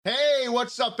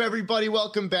what's up, everybody?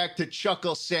 Welcome back to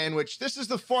Chuckle Sandwich. This is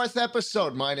the 4th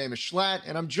episode. My name is Schlatt,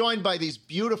 and I'm joined by these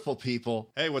beautiful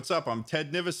people. Hey, what's up? I'm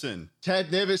Ted Nivison.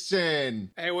 Ted Nivison.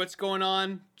 Hey, what's going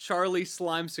on? Charlie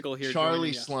Slimesicle here.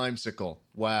 Charlie Slimesicle.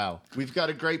 Wow. We've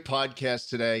got a great podcast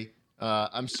today.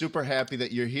 I'm super happy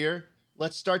that you're here.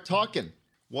 Let's start talking.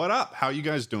 What up? How you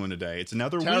guys doing today? It's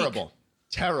another week.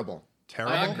 Terrible.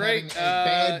 Great.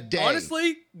 Bad day.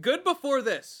 Honestly, good before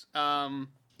this.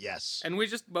 Yes. And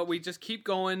we just keep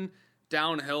going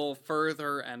downhill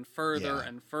further and further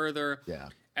and further. Yeah.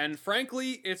 And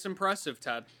frankly, it's impressive,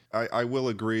 Ted. I will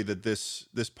agree that this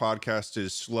podcast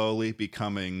is slowly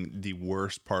becoming the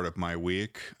worst part of my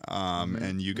week.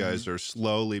 And you guys are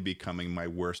slowly becoming my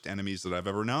worst enemies that I've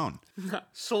ever known.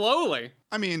 Slowly?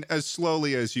 I mean, as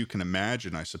slowly as you can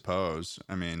imagine, I suppose.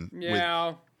 I mean...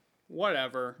 Yeah,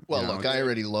 whatever. Well, look, I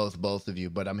already loathe both of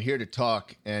you, but I'm here to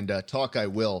talk, and talk I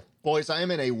will. Boys, I am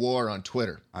in a war on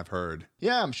Twitter. I've heard.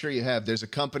 Yeah, I'm sure you have. There's a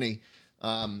company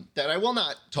that I will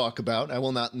not talk about. I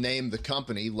will not name the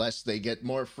company lest they get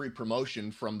more free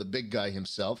promotion from the big guy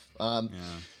himself.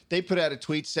 They put out a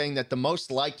tweet saying that the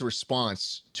most liked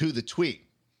response to the tweet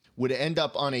would end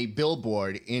up on a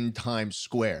billboard in Times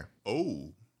Square.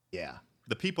 Oh. Yeah.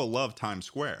 The people love Times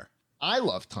Square. I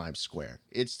love Times Square.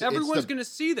 Everyone's going to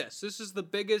see this. This is the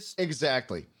biggest.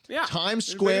 Exactly. Yeah. Times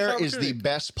Square is the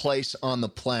best place on the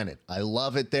planet. I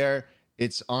love it there.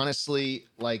 It's honestly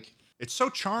like... It's so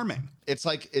charming. It's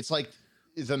like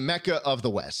the Mecca of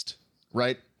the West,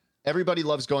 right? Everybody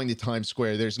loves going to Times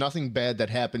Square. There's nothing bad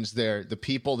that happens there. The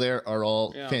people there are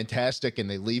all fantastic, and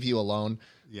they leave you alone.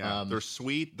 Yeah, they're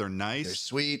sweet. They're nice. They're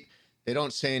sweet. They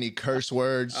don't say any curse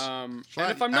words. And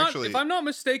if I'm not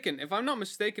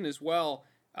mistaken as well,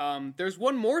 there's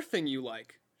one more thing you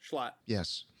like, Schlatt.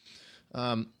 Yes.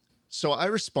 So I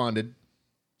responded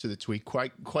to the tweet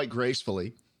quite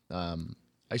gracefully.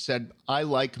 I said, "I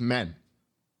like men."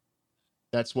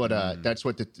 That's what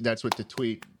the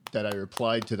tweet that I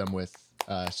replied to them with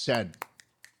said,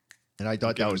 and I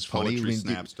thought that was funny. Poetry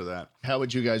snaps to that. How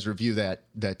would you guys review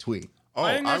that tweet? Oh,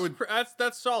 I think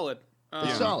that's solid.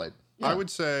 It's solid. Yeah. I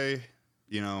would say,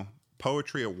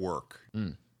 poetry at work. Yeah.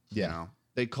 You know?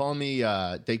 They call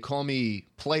me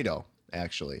Plato.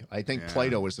 Actually, I think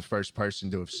Plato was the first person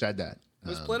to have said that.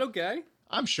 Was Plato gay?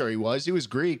 I'm sure he was. He was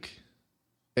Greek.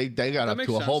 They got up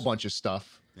to a whole bunch of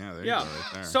stuff. Yeah, there you go, right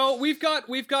there. So we've got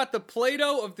the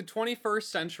Plato of the 21st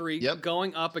century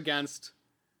going up against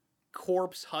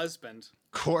Corpse Husband.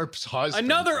 Corpse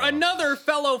Husband. Another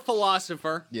fellow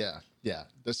philosopher. Yeah.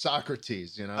 The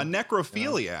Socrates, a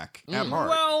necrophiliac at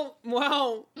heart.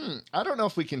 Well. I don't know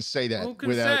if we can say that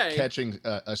without catching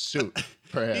a suit.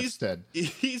 Perhaps, Ted.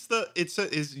 His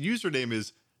username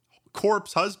is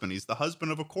Corpse Husband. He's the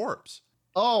husband of a corpse.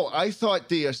 Oh, I thought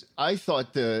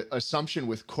the assumption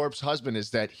with Corpse Husband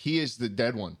is that he is the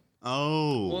dead one.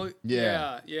 Oh, well,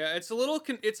 yeah. It's a little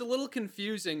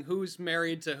confusing who's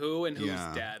married to who and who's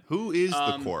dead. Who is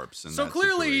the corpse? So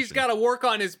clearly he's got to work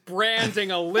on his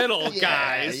branding a little,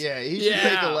 guys. Yeah, he should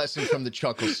take a lesson from the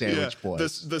Chuckle Sandwich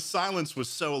boys. The silence was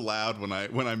so loud when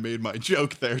I made my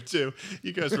joke there too.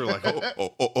 You guys were like,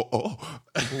 oh.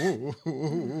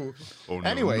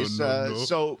 Anyways,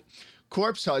 so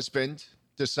Corpse Husband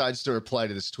decides to reply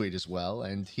to this tweet as well,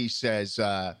 and he says,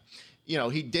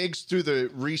 he digs through the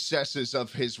recesses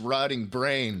of his rotting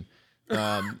brain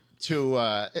to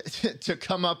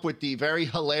come up with the very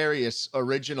hilarious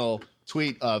original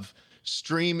tweet of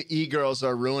 "Stream e-girls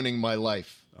are ruining my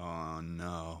life." Oh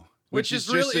no! Which is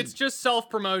really it's just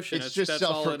self-promotion. It's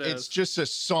just a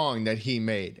song that he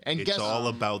made, and it's all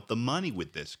about the money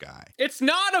with this guy. It's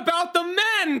not about the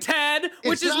men, Ted.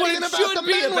 Which is what it should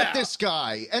be about. With this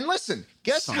guy. And listen,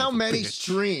 guess how many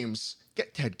streams.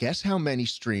 Ted, guess how many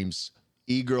streams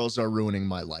E-Girls Are Ruining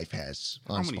My Life has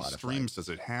on Spotify. How many streams does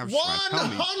it have?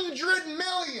 100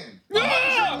 million!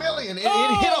 100 million! It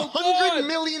hit 100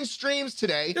 million streams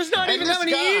today. There's not even that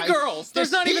many E-Girls.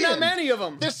 There's not even that many of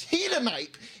them. This Hedonite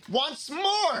wants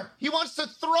more. He wants to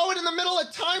throw it in the middle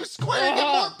of Times Square and get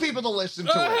more people to listen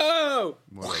to it.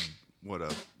 What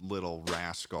a little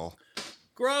rascal.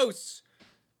 Gross.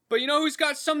 But you know who's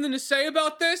got something to say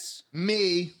about this?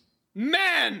 Me.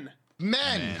 Men.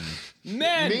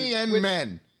 Me and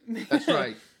men. That's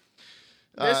right.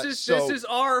 This is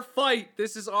our fight.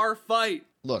 This is our fight.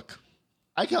 Look,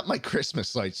 I got my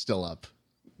Christmas lights still up,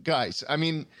 guys. I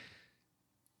mean,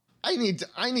 you need a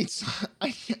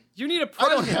present. I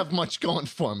don't have much going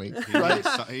for me. Right?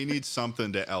 He needs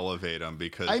something to elevate him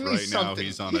because right now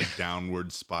he's on a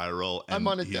downward spiral. And I'm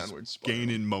on a downward spiral.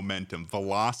 Gaining momentum,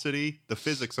 velocity. The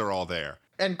physics are all there.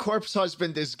 And Corpse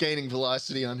Husband is gaining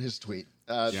velocity on his tweet.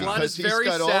 Schlatt is Because very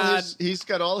sad. He's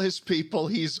got all his people.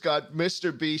 He's got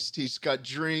Mr. Beast. He's got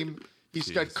Dream. He's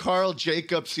got Carl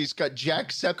Jacobs. He's got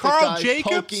Jacksepticeye,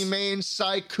 Pokimane,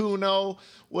 Saikuno,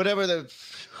 whoever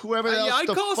else. I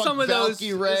the call fuck some of those.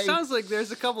 Valky Ray. It sounds like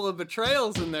there's a couple of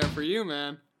betrayals in there for you,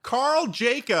 man. Carl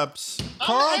Jacobs.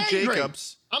 I'm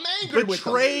angry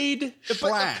betrayed with them.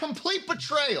 Schlatt. A complete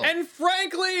betrayal. And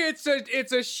frankly, it's a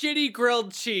shitty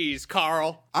grilled cheese,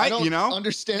 Carl. I don't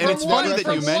understand. And it's funny that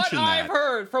you mentioned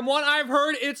that. From what I've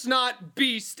heard, it's not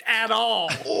Beast at all.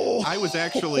 I was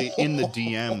actually in the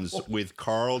DMs with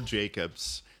Carl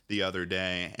Jacobs the other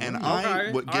day, and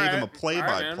I gave him a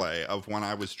play-by-play of when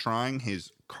I was trying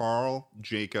his Carl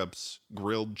Jacobs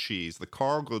grilled cheese, the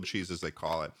Carl grilled cheese as they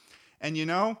call it. And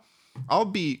I'll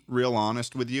be real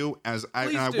honest with you,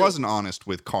 I wasn't honest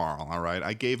with Carl. All right,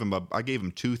 I gave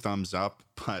him 2 thumbs up,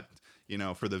 but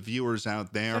for the viewers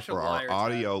out there, for our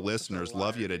audio listeners,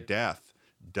 love you to death.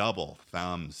 Double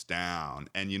thumbs down,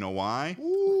 and you know why?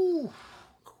 Ooh.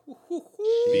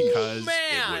 Because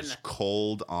it was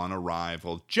cold on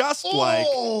arrival, just like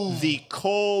the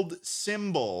cold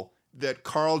symbol that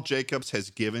Carl Jacobs has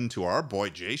given to our boy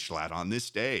Jay Schlatt on this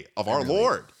day of our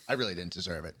Lord. I really didn't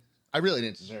deserve it.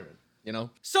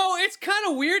 So it's kind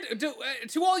of weird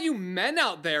to all you men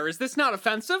out there. Is this not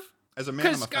offensive? As a man,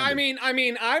 I'm offended. I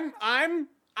mean,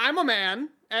 I'm a man,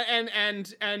 and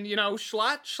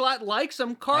Schlatt likes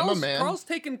him. Carl's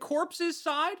taking Corpse's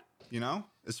side.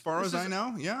 As far as I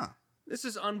know, yeah. This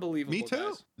is unbelievable. Me too.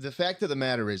 Guys. The fact of the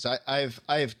matter is, I've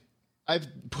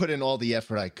put in all the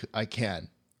effort I can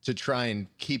to try and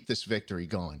keep this victory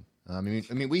going. I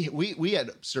mean, we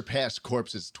had surpassed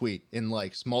Corpse's tweet in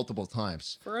likes multiple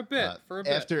times for a bit.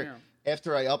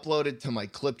 After I uploaded to my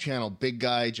clip channel, big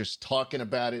guy just talking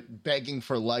about it, begging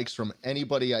for likes from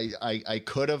anybody I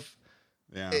could have.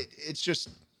 Yeah, it's just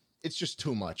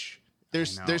too much.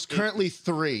 There's currently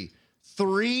three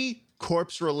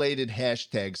corpse-related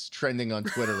hashtags trending on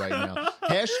Twitter right now.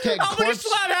 Hashtag How many corpse.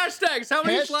 Schlatt hashtags? How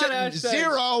many Schlatt hashtags?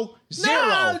 Zero.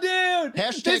 No, dude.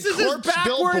 Hashtag corpse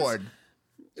billboard.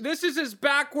 This is as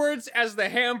backwards as the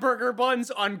hamburger buns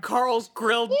on Carl's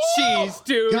grilled cheese,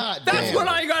 dude. That's what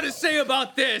I got to say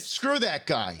about this. Screw that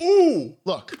guy. Ooh.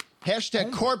 Look,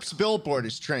 hashtag corpse billboard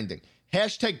is trending.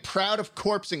 Hashtag proud of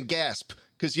corpse and gasp.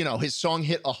 Because, his song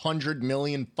hit 100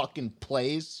 million fucking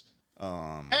plays.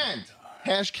 And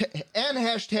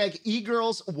hashtag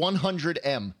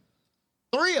eGirls100M.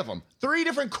 3 of them. 3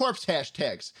 different corpse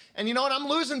hashtags. And you know what? I'm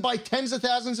losing by tens of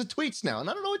thousands of tweets now. And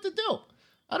I don't know what to do.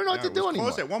 I don't know what to do anymore.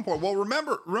 Close at one point. Well,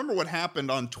 remember what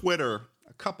happened on Twitter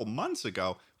a couple months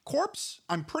ago. Corpse,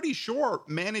 I'm pretty sure,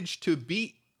 managed to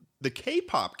beat the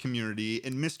K-pop community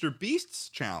in Mr. Beast's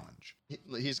challenge.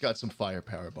 He's got some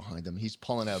firepower behind him. He's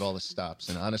pulling out all the stops.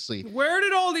 And honestly, where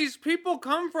did all these people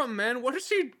come from, man? What does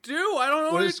he do? I don't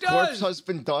know what he does. What his corpse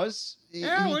husband does?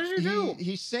 What does he do?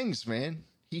 He sings, man.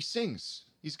 He sings.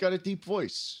 He's got a deep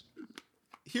voice.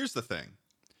 Here's the thing.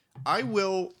 I'm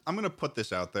going to put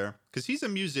this out there because he's a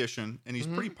musician and he's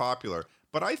pretty popular.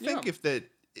 But I think if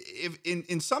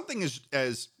in something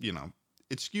as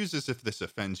excuse us if this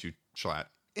offends you, Schlatt,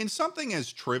 in something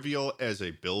as trivial as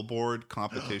a billboard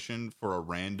competition for a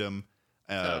random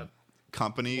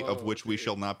company of which we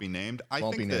shall not be named, I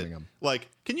think that like,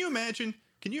 can you imagine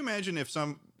if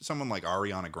someone like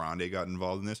Ariana Grande got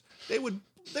involved in this? They would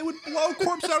blow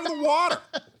Corpse out of the water.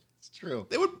 It's true.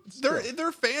 They would.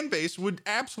 Their fan base would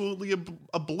absolutely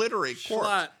obliterate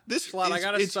Corpse. Schlatt, I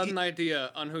got a sudden idea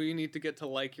on who you need to get to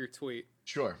like your tweet.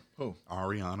 Sure. Who?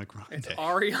 Ariana Grande. It's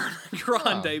Ariana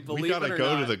Grande. Believe it or not. We gotta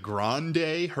go to the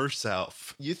Grande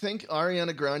herself. You think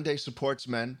Ariana Grande supports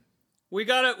men? We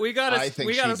gotta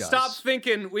stop does.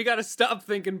 thinking. We gotta stop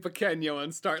thinking pequeño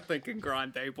and start thinking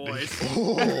grande, boys.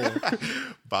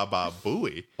 Baba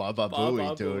Booey. Baba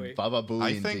Booey, dude. Baba Booey.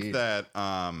 I think indeed. that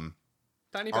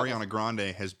Ariana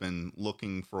Grande has been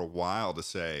looking for a while to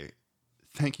say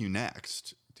thank you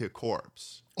next to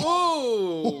Corpse.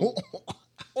 Oh.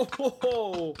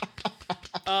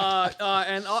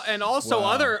 And also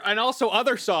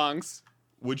other songs.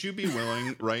 Would you be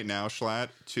willing right now, Schlatt,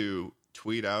 to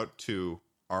tweet out to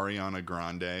Ariana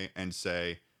Grande and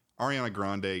say, Ariana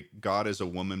Grande, God is a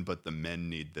woman, but the men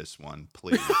need this one,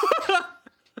 please?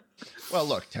 Well,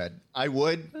 look, Ted, I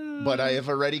would, but I have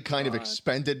already kind of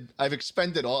expended. I've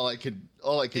expended all I could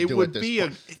do at this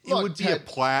point. It would be a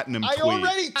platinum tweet. I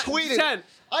already tweeted. Ted,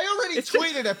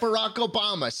 tweeted at Barack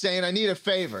Obama saying I need a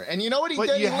favor, and you know what he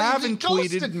did? You haven't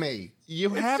ghosted me. You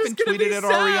haven't tweeted at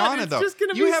Ariana, though. It's just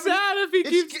going to be sad if he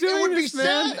keeps doing this,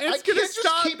 man. It's going to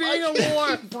stop being a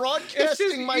war.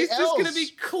 Broadcasting my L's. He's just going to be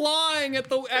clawing at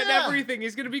everything.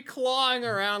 He's going to be clawing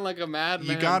around like a madman.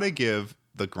 You got to give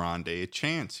the grande a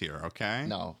chance here, okay?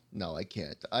 No, I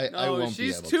can't. I won't be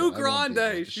able to. She's too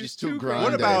grande. She's too grande.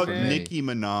 What about Nicki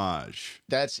Minaj?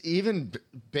 That's even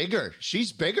bigger.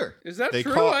 She's bigger. Is that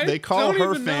true? They call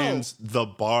her fans the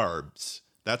Barbs.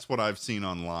 That's what I've seen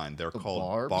online. They're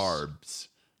called Barbs.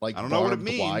 Like I don't know what it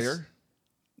means. Wire?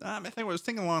 I was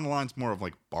thinking along the lines more of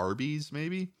like Barbies,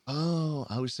 maybe. Oh,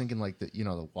 I was thinking like the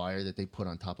wire that they put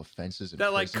on top of fences.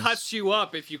 That like cuts you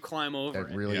up if you climb over.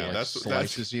 That really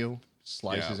slices you.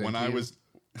 Slices into you.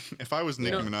 If I was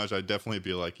Nicki Minaj, I'd definitely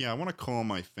be like, I want to call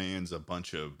my fans a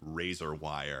bunch of razor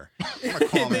wire. I want to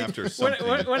call them after something.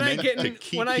 when I get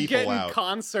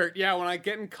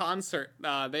in concert,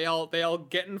 they all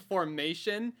get in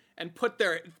formation and put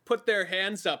their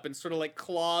hands up and sort of like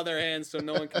claw their hands so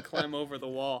no one can climb over the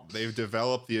wall. They've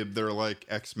developed they're like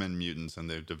X-Men mutants, and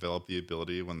they've developed the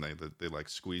ability when they like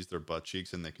squeeze their butt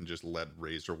cheeks and they can just let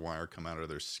razor wire come out of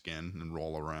their skin and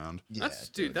roll around. Yeah,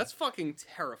 that's fucking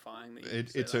terrifying.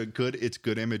 It's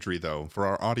good imagery though. For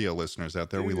our audio listeners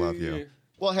out there, we love you.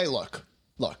 Well, hey, look.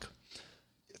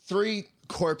 3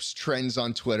 corpse trends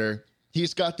on Twitter.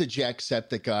 He's got the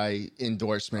Jacksepticeye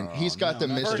endorsement. He's got the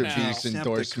Mr. Beast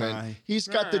endorsement. He's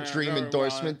got the Dream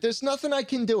endorsement. There's nothing I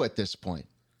can do at this point.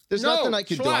 There's nothing I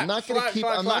can do. I'm not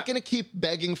going to keep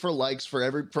begging for likes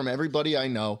from everybody I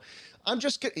know. I'm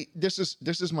just this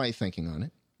is my thinking on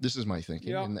it. This is my thinking.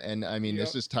 Yep. And I mean,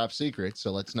 this is top secret,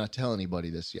 so let's not tell anybody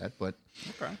this yet, but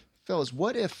fellas,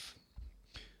 what if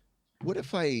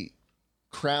I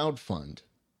crowdfund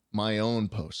my own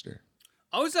poster?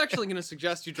 I was actually going to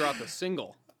suggest you drop a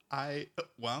single.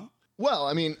 Well,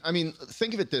 I mean,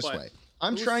 think of it this way.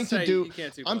 I'm trying to do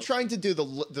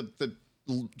the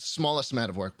smallest amount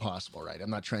of work possible, right? I'm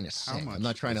not trying to sing. I'm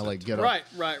not trying to like get right.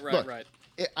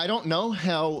 I don't know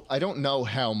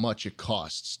how much it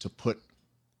costs to put,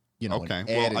 okay.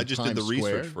 Well, I just did the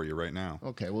research for you right now.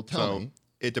 Okay, well, tell me.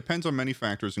 It depends on many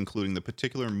factors, including the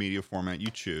particular media format you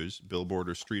choose, billboard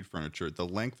or street furniture, the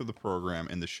length of the program,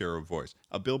 and the share of voice.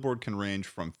 A billboard can range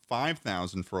from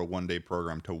 $5,000 for a one-day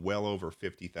program to well over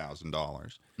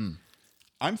 $50,000.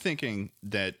 I'm thinking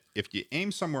that if you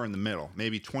aim somewhere in the middle,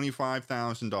 maybe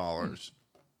 $25,000,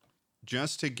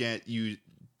 just to get you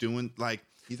doing like...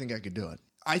 You think I could do it?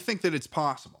 I think that it's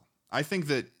possible. I think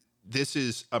that this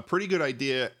is a pretty good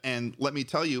idea, and let me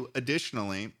tell you,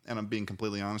 additionally, and I'm being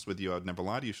completely honest with you, I'd never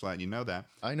lie to you, Schlatt, you know that.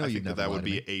 I know you never that would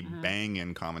be a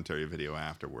bang-in commentary video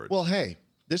afterwards. Well, hey,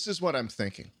 this is what I'm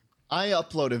thinking. I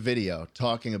upload a video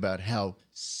talking about how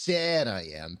sad I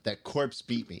am that Corpse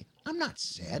beat me. I'm not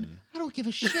sad. I don't give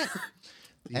a shit.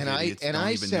 And I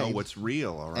don't even know what's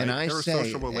real, all right? And I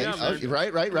say,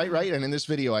 right. And in this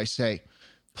video, I say,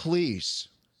 please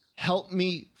help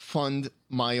me fund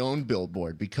my own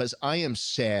billboard because I am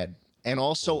sad. And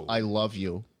also, I love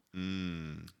you.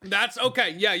 That's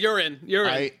okay. Yeah, you're in.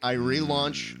 I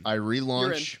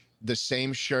relaunch the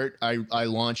same shirt I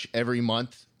launch every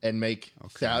month and make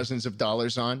thousands of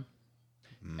dollars on.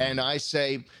 And I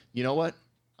say, you know what?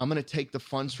 I'm going to take the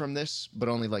funds from this, but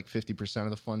only like 50%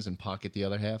 of the funds and pocket the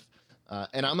other half.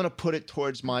 And I'm going to put it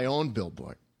towards my own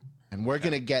billboard. And we're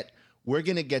going to get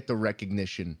the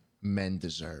recognition men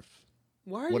deserve.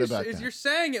 Why are you're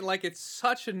saying it like it's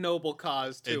such a noble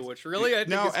cause too, which really I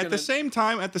think at the same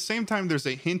time there's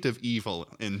a hint of evil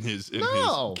in his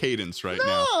cadence right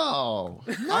now.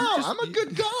 No, I'm a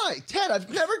good guy. Ted, I've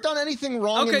never done anything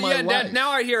wrong in my life. Now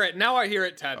I hear it,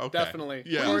 Ted. Okay. Definitely.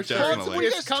 Yeah, definitely.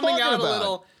 It's coming out a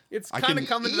little. It's kind of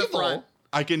coming to the front.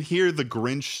 I can hear the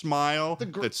Grinch smile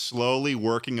that's slowly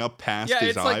working up past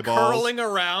his eyeballs. Yeah, it's like curling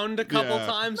around a couple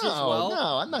times as well.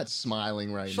 No, I'm not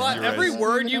smiling right now. Every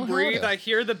word you breathe, I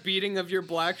hear the beating of your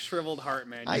black shriveled heart,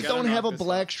 man. I don't have a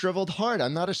black shriveled heart.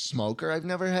 I'm not a smoker. I've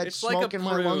never had smoke in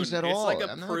my lungs at all. It's like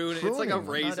a prune. It's like a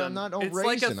raisin. I'm not a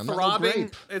raisin. It's like a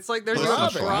throbbing. It's like there's a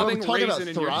throbbing raisin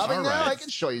in your throbbing now? I can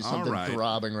show you something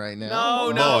throbbing right now.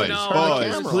 No.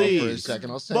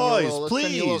 Boys,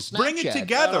 please, bring it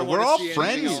together. We're all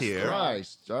friends here.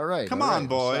 Christ. All right. Come on,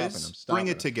 boys. Bring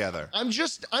it together. I'm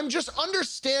just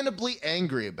understandably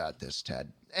angry about this,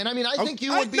 Ted. And I mean, I think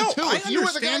you would be too. I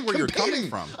understand where you're coming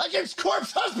from. Against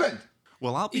Corpse husband.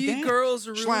 Well, I'll be damned.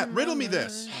 Schlatt, riddle me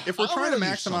this. If we're trying to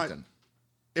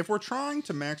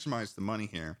maximize the money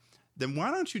here, then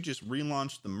why don't you just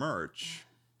relaunch the merch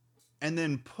and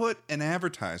then put an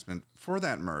advertisement for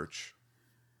that merch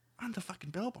on the fucking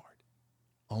billboard?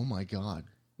 Oh my God.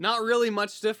 Not really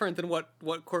much different than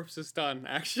what Corpse has done,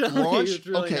 actually.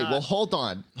 Well, hold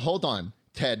on,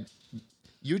 Ted.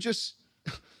 You just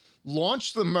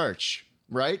launch the merch,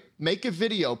 right? Make a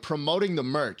video promoting the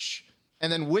merch,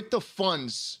 and then with the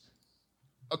funds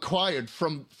acquired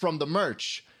from the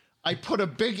merch, I put a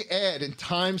big ad in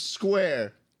Times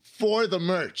Square for the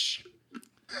merch.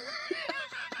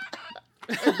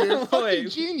 You're a fucking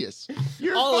genius.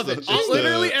 You're all of it.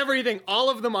 Literally everything. All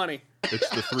of the money. It's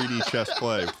the 3D chess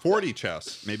play. 4D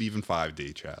chess. Maybe even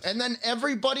 5D chess. And then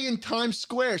everybody in Times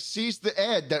Square sees the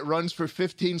ad that runs for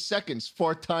 15 seconds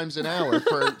 4 times an hour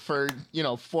for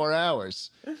 4 hours.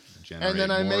 And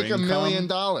then I make $1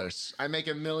 million. I make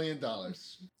 $1 million.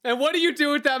 And what do you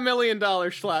do with that $1 million,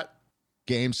 Schlatt?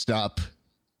 GameStop.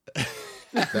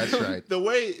 That's right. The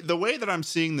way that I'm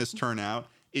seeing this turn out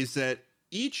is that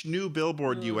each new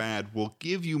billboard you add will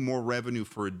give you more revenue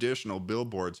for additional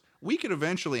billboards. We could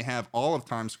eventually have all of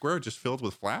Times Square just filled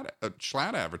with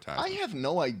Schlatt advertising. I have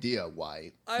no idea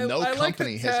why no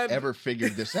company has ever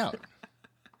figured this out.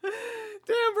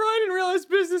 Damn, bro, I didn't realize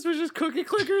business was just cookie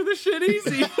clicker the shit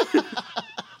easy.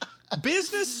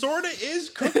 Business sort of is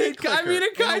cookie clicker. I mean,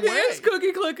 it kind of is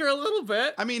cookie clicker a little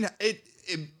bit. I mean,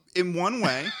 in one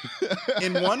way,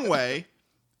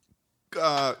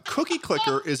 cookie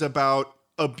clicker is about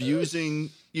abusing,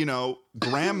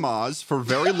 grandmas for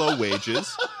very low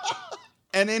wages.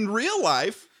 And in real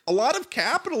life, a lot of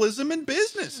capitalism and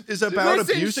business is about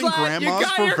abusing grandmas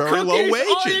for very low wages.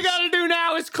 All you gotta do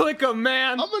now is click them,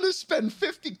 man. I'm gonna spend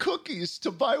 50 cookies to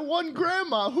buy one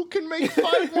grandma who can make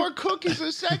 5 more cookies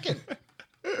a second.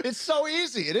 It's so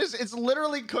easy. It is. It's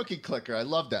literally cookie clicker. I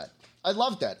love that.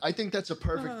 I think that's a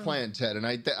perfect plan, Ted. And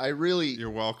I really,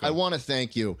 you're welcome. I want to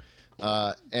thank you.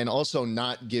 And also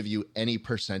not give you any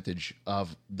percentage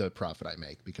of the profit I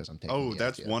make because I'm taking. Oh,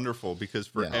 that's wonderful! Because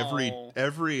for every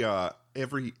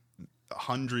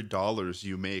 $100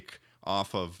 you make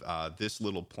off of this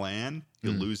little plan,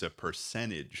 you'll lose a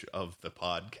percentage of the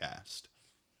podcast.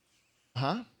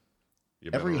 Huh?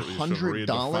 Every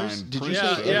 $100? Did you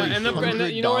say and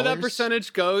you know where that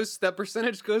percentage goes? That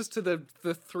percentage goes to the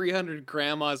 300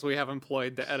 grandmas we have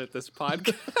employed to edit this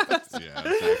podcast. Yeah,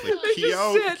 exactly.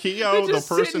 Keo, the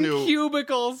person who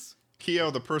cubicles. Keo,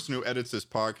 the person who edits this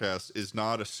podcast, is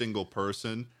not a single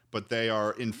person, but they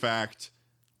are in fact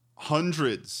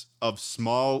hundreds of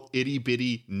small itty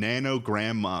bitty nano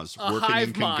grandmas working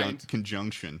in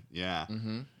conjunction. Yeah.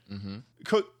 Mm-hmm. Mm-hmm.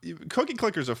 Cookie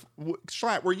Clickers.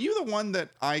 Schlatt, were you the one that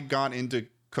I got into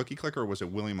Cookie Clicker, or was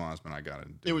it William Osmond I got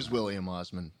into? It was William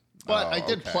Osmond. But I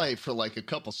did play for like a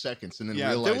couple seconds and then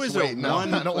realized, I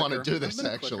don't want to do this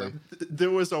actually.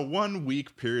 There was a 1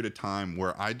 week period of time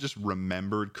where I just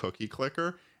remembered Cookie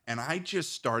Clicker, and I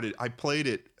just started, I played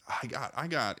it. I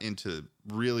got into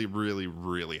really, really,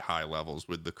 really high levels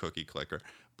with the Cookie Clicker.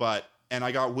 And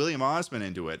I got William Osmond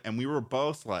into it, and we were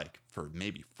both like, for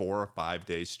maybe 4 or 5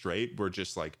 days straight, we're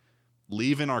just like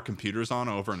leaving our computers on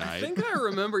overnight. I think I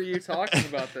remember you talking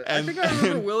about that. I think I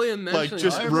remember William mentioning like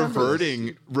just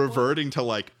reverting to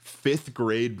like 5th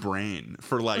grade brain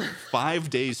for like 5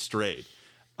 days straight.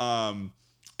 And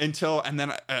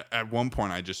then at one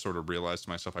point I just sort of realized to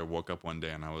myself, I woke up one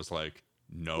day and I was like,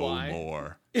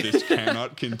 more. This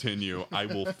cannot continue. I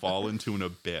will fall into an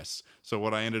abyss. So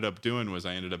what I ended up doing was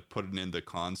I ended up putting in the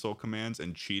console commands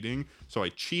and cheating. So I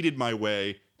cheated my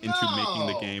way into making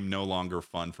the game no longer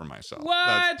fun for myself.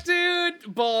 What,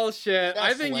 dude? Bullshit.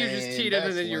 I think you just cheated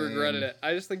and then you regretted it.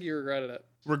 I just think you regretted it.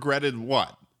 Regretted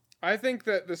what? I think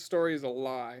that the story is a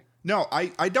lie. No,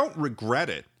 I don't regret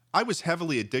it. I was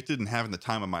heavily addicted and having the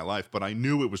time of my life, but I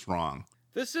knew it was wrong.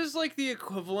 This is like the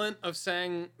equivalent of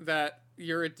saying that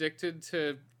you're addicted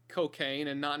to cocaine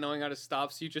and not knowing how to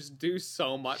stop, so you just do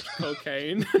so much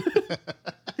cocaine.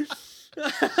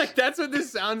 Like, that's what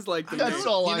this sounds like to me. That's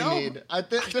all I need.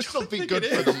 This will be good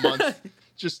for the month.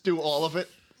 Just do all of it.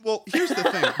 Well, here's the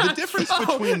thing. The difference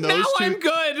between those two... I'm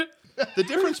good! The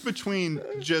difference between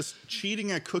just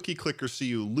cheating at Cookie Clicker so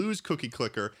you lose Cookie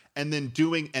Clicker and then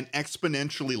doing an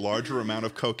exponentially larger amount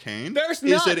of cocaine is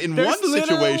that in one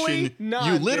situation,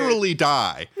 you literally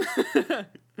die.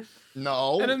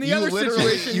 No, and in the other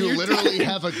situation, you literally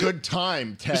have a good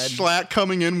time, Ted. Schlatt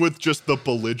coming in with just the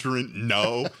belligerent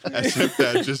no, as if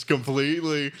that just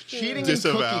completely cheating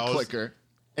disavows. In Cookie Clicker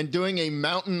and doing a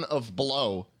mountain of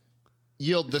blow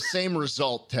yield the same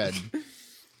result, Ted.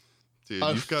 Dude,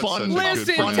 you've got such a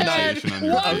good pronunciation on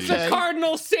your one's a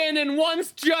cardinal sin and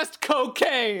one's just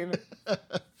cocaine.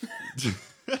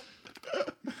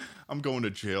 I'm going to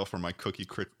jail for my Cookie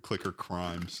Clicker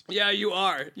crimes. Yeah, you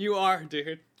are. You are,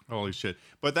 dude. Holy shit.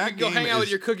 But that game go hang out with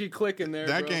your Cookie Click in there,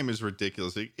 That game is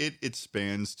ridiculous. It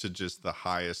spans to just the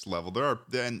highest level.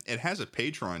 And it has a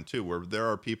Patreon, too, where there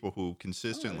are people who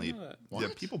consistently...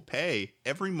 people pay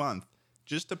every month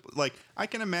just to... Like, I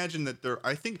can imagine that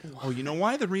I think... Oh, you know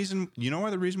why the reason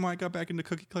why I got back into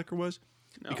Cookie Clicker was?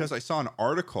 No. Because I saw an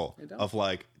article of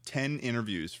like 10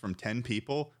 interviews from 10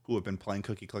 people who have been playing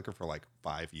Cookie Clicker for like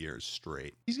 5 years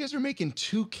straight. These guys are making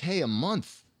 $2K a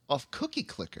month off Cookie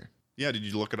Clicker. Yeah, did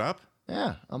you look it up?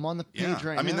 Yeah, I'm on the page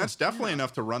right now. I mean, that's definitely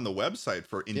enough to run the website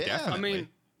for indefinitely. I mean,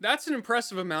 that's an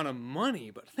impressive amount of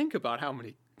money, but think about how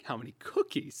many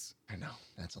cookies. I know.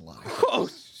 That's a lot. Oh,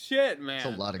 shit, man.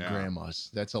 That's a lot of grandmas.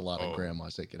 That's a lot of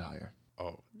grandmas they could hire.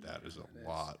 Oh, that is a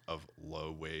lot of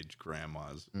low-wage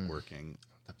grandmas working.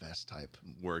 The best type.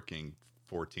 Working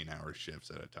 14-hour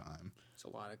shifts at a time. It's a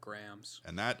lot of grams.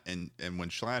 And when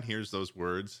Schlatt hears those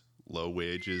words, low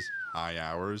wages, high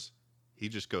hours, he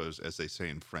just goes, as they say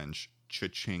in French,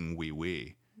 cha-ching wee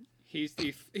wee. He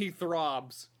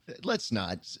throbs. Let's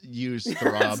not use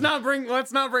throb. let's not bring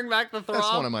back the throb.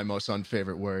 That's one of my most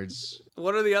unfavorite words.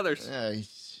 What are the others?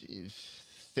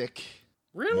 Thick.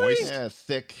 Really? Moist? Yeah,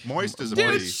 thick. Moist is a Dude,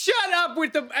 pretty... shut up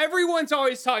with the... Everyone's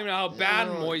always talking about how bad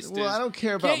moist is. Well, I don't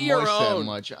care about moist that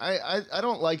much. I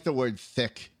don't like the word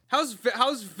thick. How's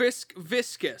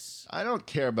viscous? I don't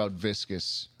care about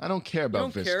viscous. I don't care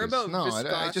about viscous. Care about viscosity?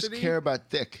 I just care about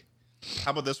thick.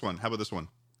 How about this one?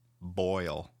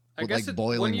 Boil. I guess like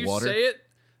boiling when you water? say it,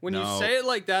 When you say it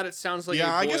like that, it sounds like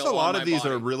I guess a lot of these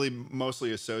body. are really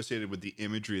mostly associated with the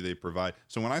imagery they provide.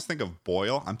 So when I think of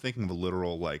boil, I'm thinking of a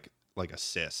literal like a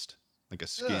cyst, like a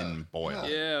skin boil.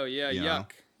 Yeah, You know?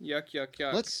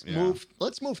 yuck.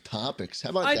 Let's move topics.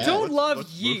 How about I that? don't love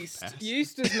let's yeast.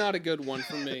 Yeast is not a good one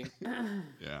for me.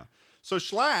 Yeah. So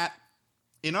Schlatt,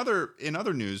 in other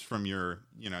news from you're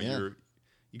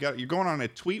going on a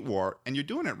tweet war, and you're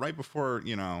doing it right before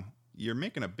you're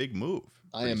making a big move.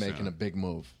 I am making a big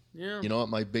move. Yeah. You know what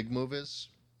my big move is?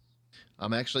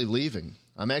 I'm actually leaving.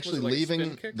 I'm actually Was it like a spin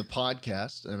leaving kick? the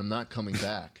podcast, and I'm not coming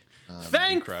back.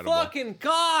 Thank incredible. fucking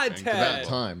God, Thank Ted. About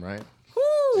time, right?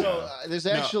 Woo! So there's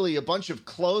actually a bunch of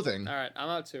clothing. All right, I'm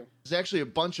out too. There's actually a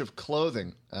bunch of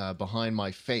clothing behind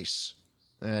my face.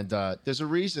 And there's a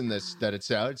reason that it's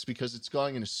out. It's because it's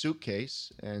going in a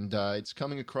suitcase, and it's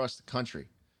coming across the country.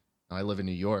 I live in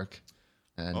New York,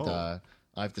 and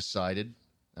I've decided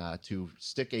to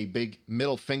stick a big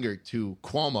middle finger to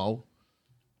Cuomo,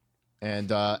 and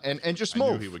just move.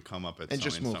 I knew he would come up at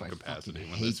some capacity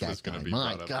when this was going to be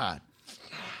My brought up. God.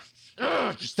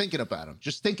 Ugh, just thinking about him.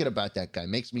 Just thinking about that guy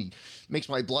makes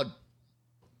my blood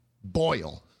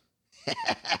boil.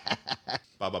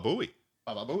 Baba Booey.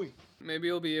 Baba Booey. Maybe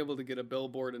you'll be able to get a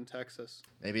billboard in Texas.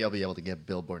 Maybe I'll be able to get a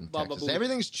billboard in Baba Texas. Booey.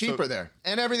 Everything's cheaper there,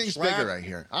 and everything's bigger right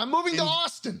here. I'm moving to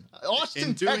Austin,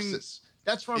 Texas.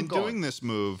 That's where I'm going. In doing this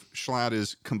move, Schlatt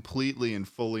is completely and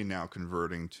fully now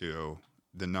converting to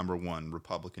the #1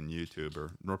 Republican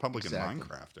YouTuber, Republican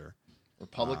Minecrafter.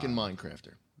 Republican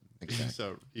Minecrafter.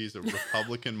 Exactly. He's a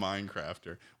Republican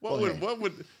Minecrafter. What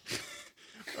would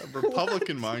a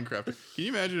Republican Minecrafter? Can you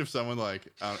imagine if someone like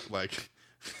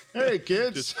hey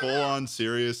kids, just full on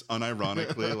serious,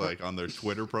 unironically, like on their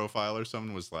Twitter profile or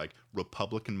something was like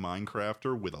Republican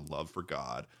Minecrafter with a love for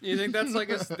God. You think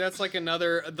that's like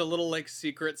another the little like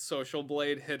secret social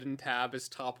blade hidden tab is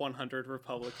top 100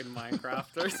 Republican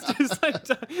Minecrafters just like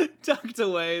tucked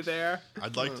away there.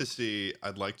 I'd like to see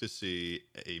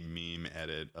a meme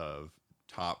edit of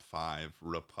top 5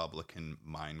 Republican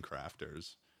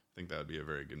Minecrafters. I think that would be a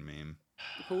very good meme.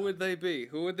 Who would they be?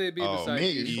 Besides me.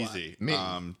 you? Easy. Me.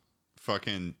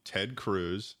 Fucking Ted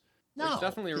Cruz. No,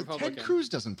 definitely a Republican. Ted Cruz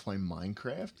doesn't play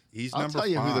Minecraft. He's number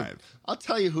 5. I'll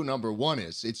tell you who #1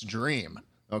 is. It's Dream.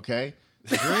 Okay,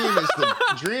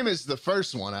 Dream is the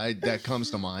first one that comes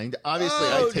to mind. Obviously,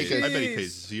 I bet he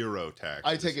pays 0 taxes.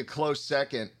 I take a close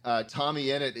second. Tommy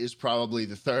Innit is probably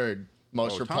the third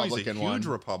most Republican one. Tommy's a huge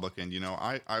Republican.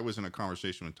 I was in a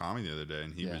conversation with Tommy the other day,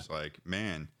 and he was like,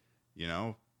 "Man,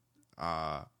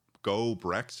 go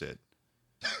Brexit."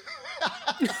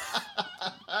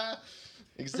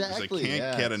 Exactly. I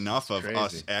can't get enough of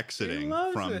us exiting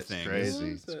from things.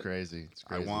 It's crazy.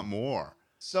 I want more.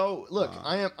 So look,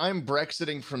 I'm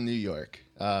Brexiting from New York.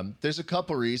 There's a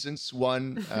couple reasons.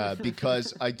 One,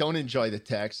 because I don't enjoy the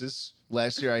taxes.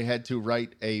 Last year I had to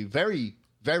write a very,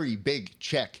 very big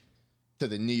check to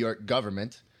the New York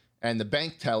government, and the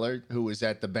bank teller who was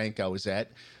at the bank I was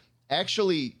at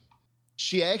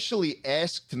she actually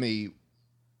asked me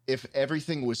if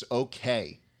everything was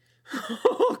okay.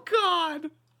 Oh God!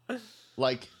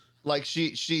 Like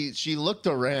she looked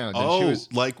around. Oh, and she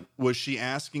was she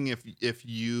asking if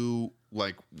you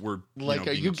were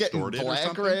are you getting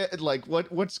black red? Like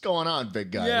what's going on,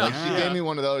 big guy? Yeah. She gave me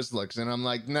one of those looks, and I'm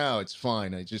like, no, it's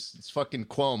fine. It's fucking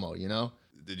Cuomo,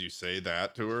 Did you say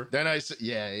that to her? Then I said,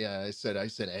 yeah. I said,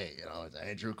 hey, it's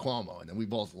Andrew Cuomo, and then we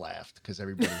both laughed because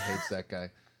everybody hates that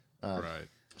guy. Right.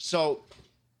 So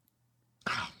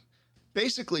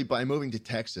basically by moving to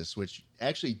Texas, which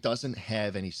actually doesn't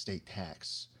have any state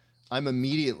tax, I'm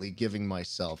immediately giving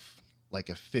myself like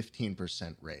a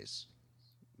 15% raise.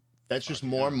 That's just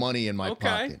more money in my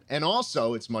pocket. And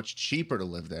also, it's much cheaper to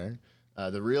live there.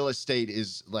 The real estate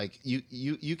is like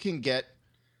you can get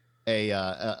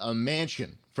a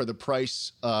mansion for the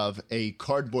price of a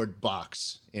cardboard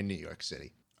box in New York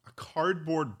City. A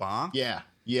cardboard box? Yeah.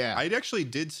 I actually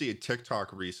did see a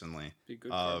TikTok recently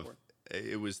of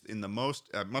it was in the most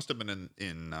it must have been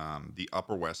in the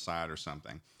Upper West Side or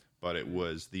something, but it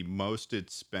was the most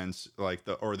expensive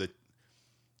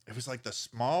it was like the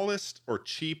smallest or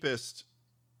cheapest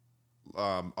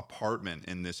apartment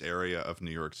in this area of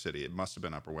New York City. It must have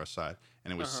been Upper West Side,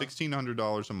 and it was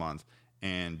 $1,600 a month.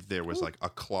 And there was like a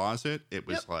closet. It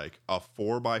was like a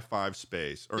 4x5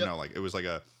 space, or no, like it was like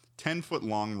a 10-foot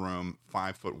long room,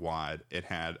 5 foot wide. It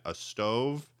had a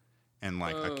stove and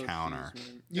like a counter.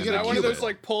 You got one of those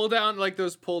like pull down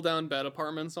bed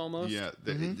apartments almost. Yeah,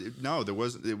 no, there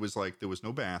was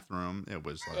no bathroom. It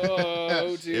was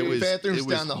like dude, bathrooms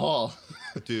down the hall.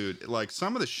 Dude, like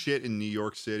some of the shit in New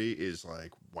York City is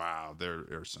like, wow, there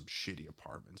are some shitty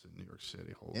apartments in New York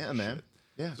City. Holy shit. Man.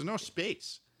 Yeah, there's no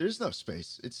space. There's no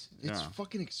space. It's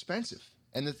fucking expensive.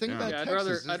 And the thing about Texas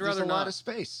is there's a lot of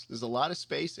space. There's a lot of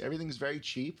space. Everything's very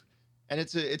cheap, and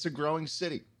it's a growing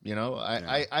city. You know,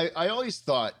 I always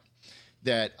thought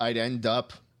that I'd end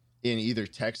up in either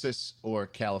Texas or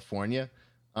California.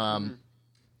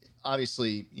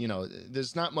 Obviously, you know,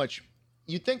 there's not much.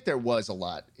 You'd think there was a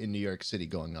lot in New York City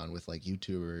going on with like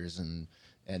YouTubers and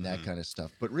that kind of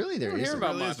stuff, but really there isn't.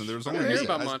 There's only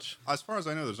much. As far as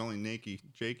I know, there's only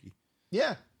Jakey.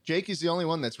 Yeah. Jakey's the only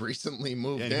one that's recently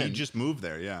moved in. And he just moved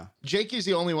there, yeah. Jakey's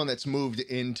the only one that's moved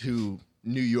into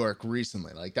New York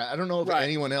recently. Like, I don't know of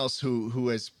anyone else who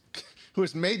has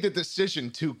made the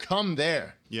decision to come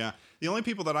there. Yeah. The only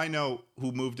people that I know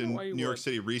who moved in New York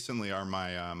City recently are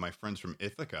my friends from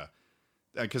Ithaca.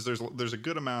 Because there's a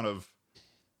good amount of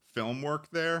film work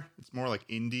there. It's more like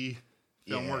indie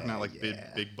film work, not like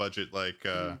big budget like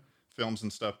films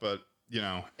and stuff, but you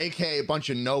know, AKA a bunch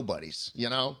of nobodies, you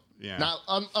know? Yeah. Not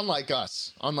unlike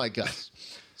us.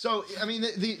 So, I mean,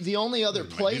 the only other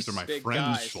place. These are my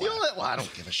friends. I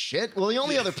don't give a shit. Well, the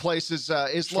only other place is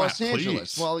Los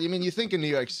Angeles. Well, I mean, you think of New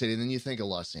York City, then you think of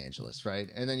Los Angeles, right?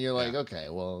 And then you're like, okay,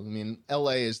 well, I mean,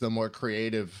 LA is the more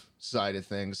creative side of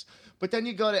things. But then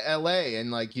you go to LA and,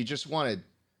 like, you just want to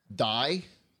die.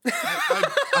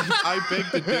 I beg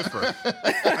to differ.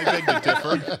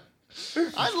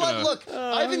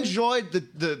 I've enjoyed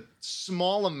the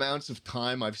small amounts of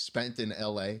time I've spent in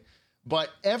LA, but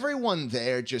everyone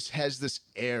there just has this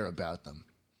air about them,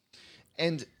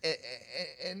 and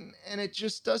it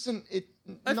just doesn't.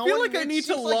 I feel like I need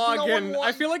to log in.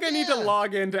 I feel like I need to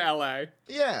log into LA.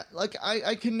 Yeah, like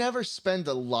I can never spend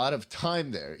a lot of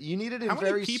time there. You need it in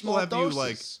very small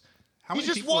doses. You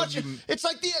just watch it. It's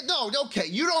like you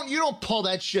don't pull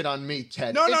that shit on me,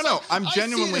 Ted. No. I'm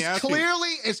genuinely asking.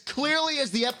 As clearly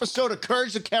as the episode of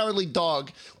Courage the Cowardly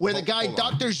Dog, where the guy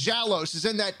Dr. Jalos is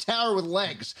in that tower with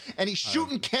legs, and he's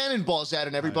shooting cannonballs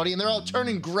at everybody, and they're all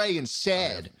turning gray and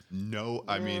sad. No,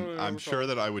 I mean, I'm sure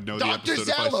that I would know the Dr. episode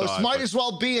if I saw it. Might as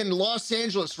well be in Los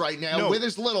Angeles right now with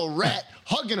his little rat,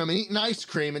 hugging him and eating ice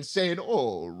cream and saying,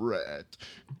 "Oh, rat,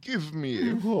 give me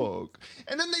a hug."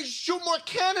 And then they shoot more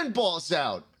cannonballs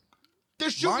out. They're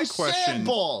shooting sad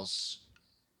balls.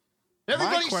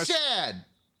 Everybody's sad.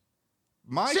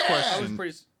 My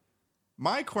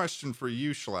question for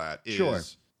you, Schlatt,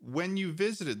 is when you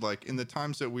visited, like in the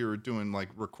times that we were doing like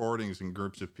recordings in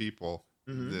groups of people,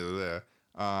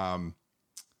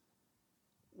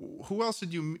 who else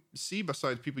did you see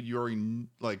besides people you already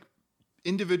like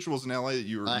individuals in LA that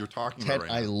you're talking Ted, about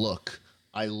right now?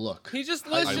 I look. He just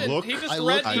listened. He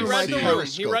read the room.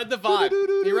 He read the vibe.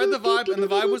 And the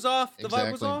vibe was off. The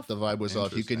vibe was off. The vibe was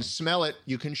off. You can smell it.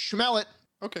 You can smell it.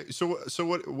 Okay, so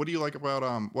what do you like about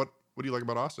what do you like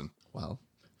about Austin? Well,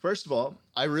 first of all,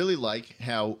 I really like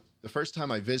how the first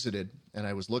time I visited and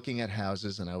I was looking at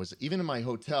houses and I was even in my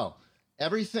hotel,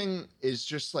 everything is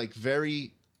just like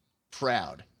very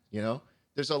proud, you know?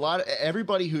 There's a lot of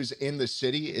everybody who's in the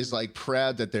city is like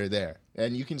proud that they're there.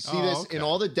 And you can see this in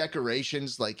all the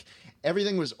decorations, like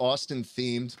everything was Austin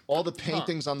themed. All the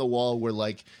paintings on the wall were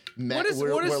like what is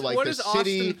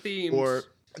Austin themed? Or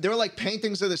there were like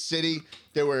paintings of the city.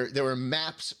 There were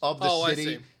maps of the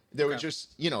city. There were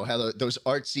just, you know, how those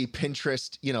artsy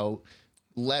Pinterest, you know,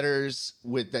 letters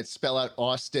that spell out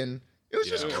Austin. It was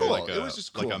just cool. It was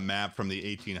just cool. Like a map from the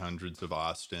 1800s of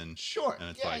Austin. Sure. And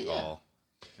it's all.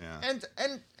 Yeah.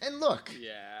 And look.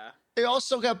 Yeah. They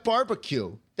also got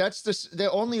barbecue. that's the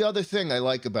only other thing I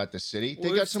like about the city. They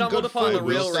We've got some stumbled good upon food. the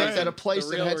real We stopped reason. at a place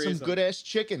The that real had some reason. good ass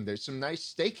chicken. There's some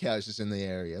nice steakhouses in the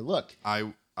area. Look,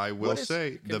 I will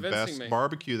say the best me?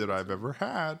 barbecue that I've ever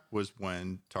had was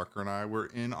when Tucker and I were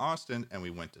in Austin and we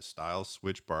went to Style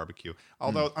Switch Barbecue.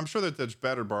 Although I'm sure that there's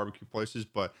better barbecue places,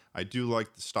 but I do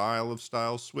like the style of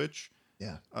Style Switch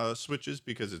switches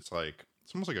because it's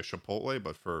almost like a Chipotle,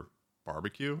 but for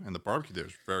barbecue. And the barbecue there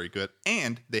is very good.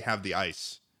 And they have the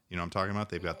ice. You know what I'm talking about?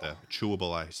 They've got the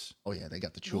chewable ice. oh yeah, they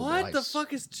got the chewable What ice. the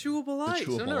fuck is chewable ice?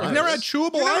 chewable I've never ice. You've never had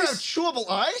chewable You never had ice? chewable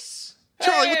ice?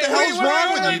 Charlie, what the hell is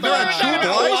wrong with you? You've never had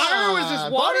chewable ice? Water? Is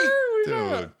this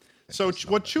water? Dude. So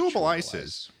what chewable ice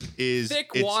is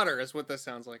Thick water is what this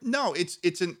sounds like. No,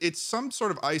 it's some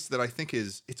sort of ice that I think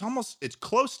it's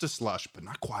close to slush, but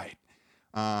not quite.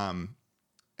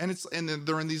 And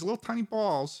they're in these little tiny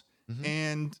balls,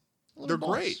 and they're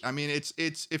great. I mean, it's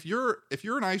if you're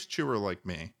an ice chewer like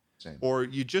me, or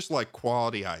you just like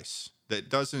quality ice that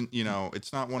doesn't,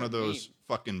 it's not one of those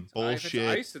fucking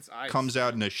bullshit. If it's ice. Comes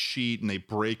out in a sheet and they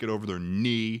break it over their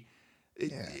knee.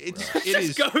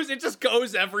 It just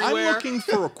goes everywhere. I'm looking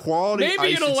for a quality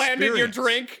Maybe ice it'll land in your experience.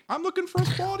 drink. I'm looking for a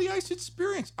quality ice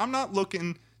experience. I'm not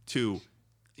looking to,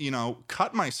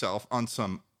 cut myself on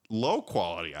some low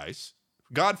quality ice.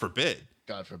 God forbid.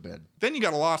 God forbid. Then you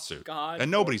got a lawsuit. And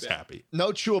nobody's happy. No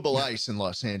chewable ice in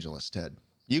Los Angeles, Ted.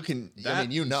 You can, you've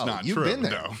true, been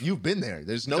there. no. You've been there.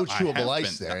 There's no chewable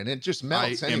ice there, and it just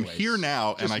melts I anyways. am here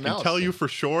now, and I can tell you for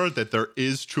sure that there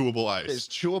is chewable ice. There's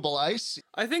chewable ice?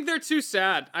 I think they're too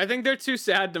sad. I think they're too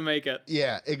sad to make it.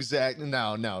 Yeah, exactly.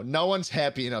 No. No one's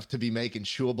happy enough to be making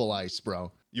chewable ice,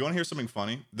 bro. You want to hear something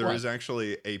funny? There What? is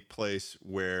actually a place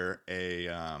where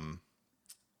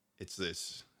it's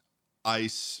this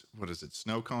ice, what is it?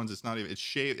 Snow cones? It's not even, it's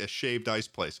a shaved ice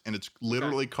place, and it's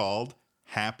literally called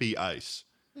Happy Ice.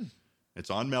 It's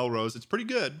on Melrose. It's pretty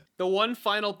good. The one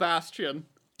final bastion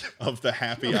Of the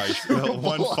Happy Ice. The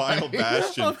one final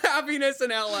bastion. of happiness in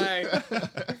LA.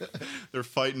 They're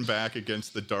fighting back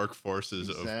against the dark forces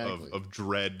Exactly. of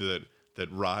dread that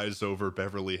rise over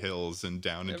Beverly Hills and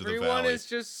down into the Everyone valley. is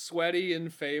just sweaty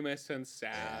and famous and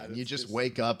sad. And you just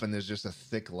wake up and there's just a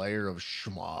thick layer of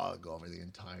smog over the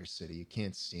entire city. You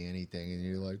can't see anything, and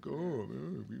you're like, "Oh,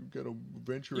 man, we gotta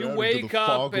venture You out wake into the up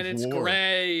fog and of it's war."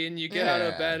 gray, and you get out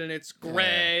of Yeah. bed and it's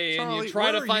gray, and Charlie, you try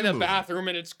where to are find you a moving? bathroom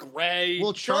and it's gray.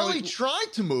 Well, Charlie tried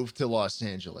to move to Los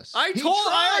Angeles. I He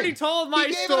already tried. told my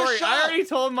He gave it a story. I shot. already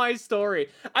told my story.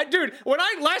 Dude,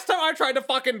 last time I tried to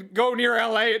fucking go near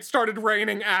LA, it started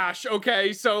raining ash.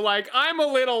 Okay, so I'm a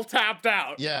little tapped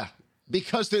out. Yeah,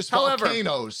 because there's However,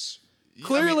 volcanoes.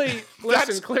 Clearly, clearly,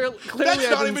 That's I've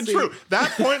not been even seeing- true. That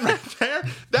point right there,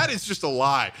 that is just a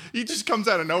lie. He just comes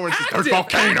out of nowhere and says, Active, there's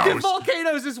volcanoes. active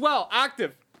volcanoes as well.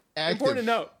 Active. Important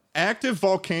note. Active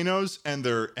volcanoes, and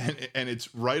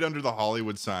it's right under the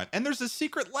Hollywood sign. And there's a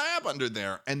secret lab under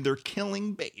there, and they're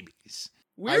killing babies.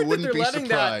 Weird that wouldn't they're be letting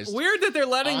surprised. Weird that they're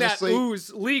letting Honestly. that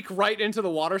ooze leak right into the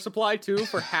water supply too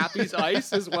for Happy's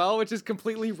Ice as well, which is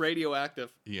completely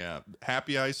radioactive. Yeah,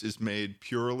 Happy Ice is made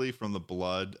purely from the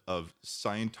blood of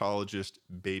Scientologist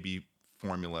baby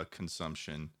formula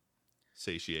consumption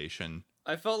satiation.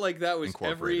 I felt like that was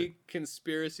Incorporated. every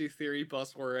conspiracy theory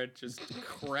buzzword just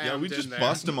crammed Yeah, we in just there.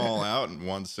 bust them all out in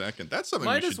 1 second. That's something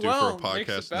Might we as should well. do for a Makes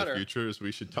it podcast in better. the future. Is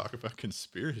we should talk about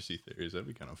conspiracy theories. That'd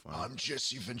be kind of fun. I'm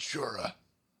Jesse Ventura.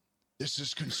 This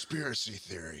is conspiracy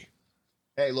theory.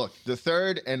 Hey, look, the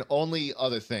third and only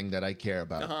other thing that I care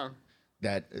about Uh-huh.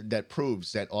 that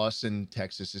proves that Austin,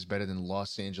 Texas is better than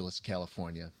Los Angeles,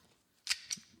 California.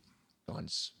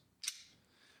 Guns.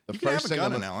 The You can have a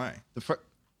gun I'm in LA.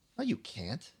 No, you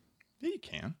can't. Yeah, you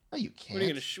can. No, you can't.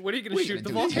 What are you gonna What are shoot you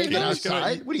the gonna do? Take it volcano?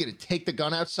 outside? What are you gonna take the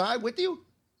gun outside with you?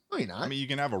 No, you're not. I mean, you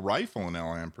can have a rifle in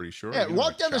LA. I'm pretty sure. yeah, You can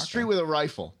walk have a down the shotgun. street with a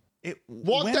rifle.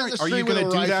 Walk when down the are street you with gonna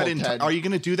a do that rifle, in? Ted. Are you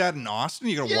going to do that in Austin?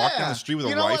 You're going to walk down the street with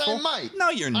you a know rifle? What? I might. No,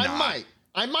 you're not.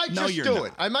 I might No, just you're do not.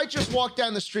 it. I might just walk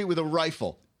down the street with a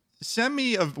rifle. Send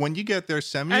me when you get there.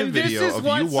 Send me a And this video is of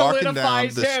what you walking down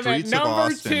solidifies the him at streets of number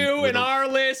Austin. 2 with in our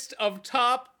list of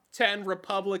top 10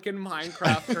 Republican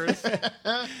Minecrafters.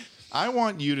 I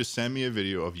want you to send me a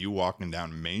video of you walking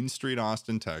down Main Street,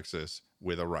 Austin, Texas,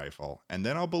 with a rifle, and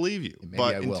then I'll believe you. Maybe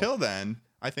But I will. until then,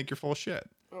 I think you're full of shit.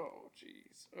 Oh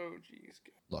jeez.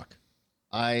 Look,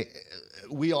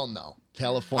 we all know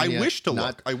California. I wish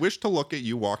to look at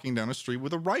you walking down a street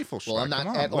with a rifle. Well, I'm Come not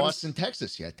on, at what is- Austin,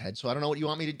 Texas yet, Ted. So I don't know what you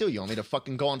want me to do. You want me to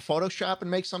fucking go on Photoshop and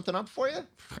make something up for you?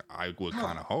 I would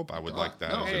kind of hope. I would like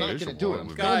that. No, as I'm a not visual. gonna do it. It I'm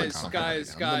would filming be Guys, kinda something. fun.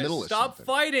 guys, I'm in the middle guys, of stop something.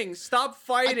 fighting. Stop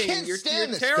fighting. can't You're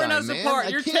stand this tearing guy, us man. apart. I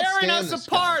You're can't tearing stand us this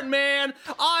apart, guy. man.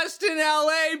 Austin,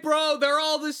 LA, bro, they're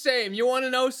all the same. You want to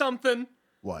know something?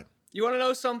 What? You want to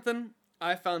know something?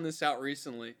 I found this out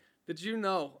recently. Did you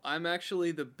know I'm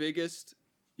actually the biggest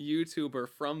YouTuber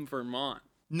from Vermont?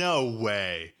 No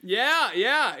way. Yeah.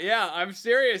 I'm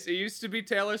serious. It used to be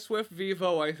Taylor Swift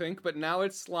Vivo, I think, but now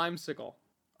it's Slimesicle.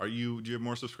 Do you have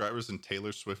more subscribers than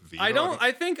Taylor Swift Vivo?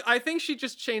 I think she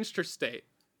just changed her state.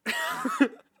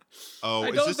 Oh,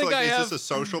 is this a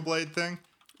Social Blade thing?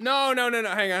 No.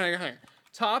 Hang on.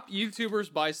 Top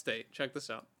YouTubers by state. Check this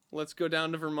out. Let's go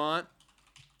down to Vermont.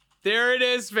 There it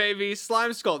is, baby.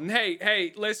 Slimesicle. And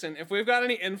hey, listen, if we've got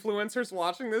any influencers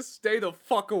watching this, stay the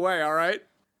fuck away, all right?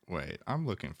 Wait, I'm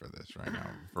looking for this right now.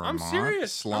 Vermont. I'm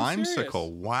serious.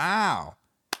 Slimesicle. Wow.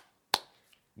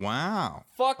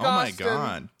 Fuck oh Austin. My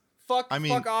God.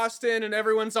 Fuck Austin, and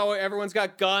everyone's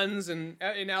got guns, and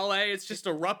in LA it's just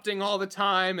erupting all the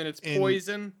time, and it's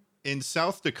poison. In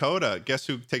South Dakota, guess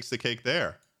who takes the cake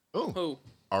there? Who?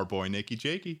 Our boy Nicky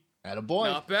Jakey. Attaboy.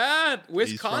 Not bad.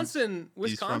 Wisconsin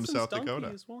from South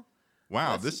Dakota as well.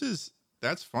 Wow, that's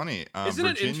funny. Isn't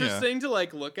Virginia, it interesting to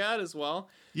look at as well?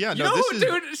 Yeah, dude,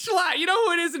 Schlatt, you know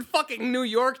who it is in fucking New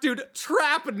York, dude?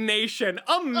 Trap Nation.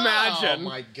 Imagine. Oh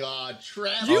my God,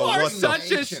 Trap. You are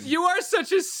such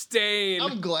a stain.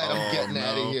 I'm glad I'm getting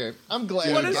out of here. I'm glad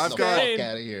I'm getting the fuck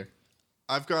out of here.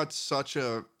 I've got such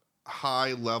a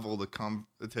high level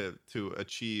to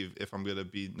achieve if I'm going to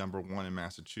be number one in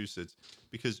Massachusetts,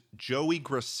 because Joey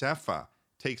Graceffa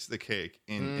takes the cake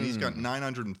and he's got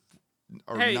 900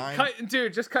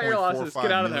 just cut your losses.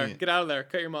 Get out of there. Get out of there.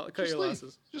 Cut your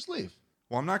losses. Just leave.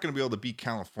 Well, I'm not going to be able to beat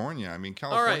California. I mean,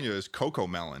 California is Cocoa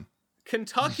Melon.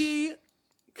 California's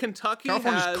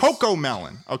Cocoa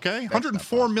Melon. Okay,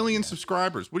 104 million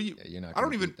subscribers. What do you? Yeah, you're not I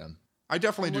don't even. Beat them. I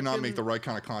definitely do not make the right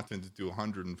kind of content to do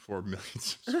 104 million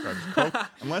subscribers.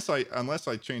 unless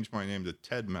I change my name to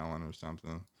Ted Mellon or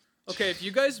something. Okay, if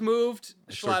you guys moved,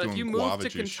 Schlatt, if you moved to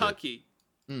Kentucky,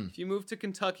 if you moved to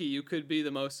Kentucky, you could be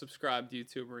the most subscribed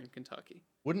YouTuber in Kentucky.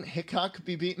 Wouldn't Hickok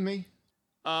be beating me?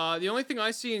 The only thing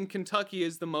I see in Kentucky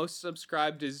is the most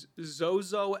subscribed is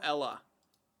Zozo Ella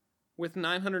with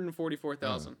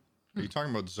 944,000. Are you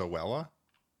talking about Zoella?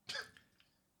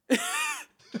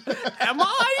 Am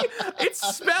I? It's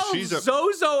spelled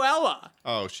Zozoella.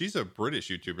 Oh, she's a British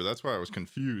YouTuber. That's why I was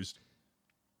confused.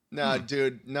 Nah,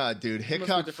 dude.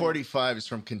 Hickok 45 is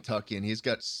from Kentucky, and he's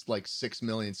got like 6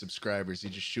 million subscribers. He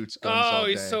just shoots guns all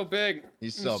day. He's so big.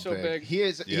 He's so big. He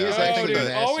is. He is. I think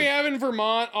dude, all we have in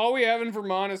Vermont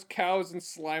is cows and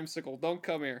Slimesicle. Don't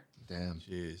come here. Damn.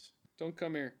 Jeez. Don't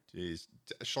come here. Jeez.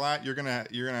 Schlatt, you're gonna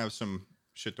have some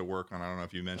shit to work on. I don't know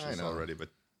if you mentioned this already, but.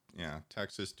 Yeah,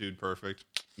 Texas dude perfect.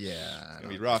 Yeah, it's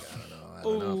gonna be rough. I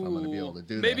don't know if I'm gonna be able to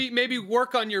do that. Maybe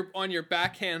work on your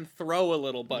backhand throw a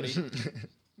little, buddy.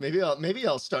 maybe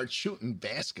I'll start shooting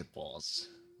basketballs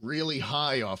really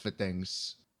high off of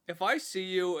things. If I see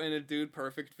you in a dude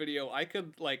perfect video, I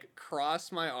could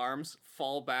cross my arms,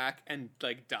 fall back, and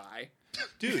die.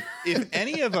 Dude, if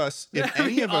any of us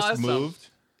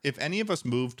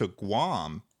moved to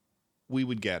Guam, we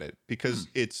would get it because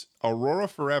it's Aurora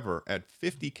Forever at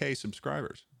 50K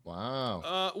subscribers.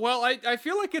 Wow. Well, I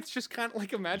feel like it's just kind of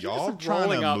like imagine y'all just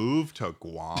trying to up. move to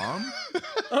Guam.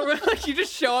 You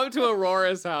just show up to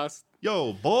Aurora's house.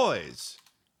 Yo, boys,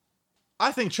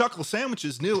 I think Chuckle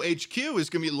Sandwich's new HQ is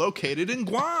gonna be located in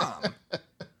Guam.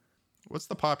 What's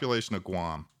the population of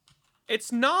Guam?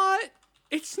 It's not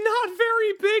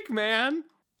very big, man.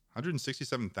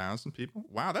 167,000 people.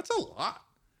 Wow, that's a lot.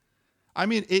 I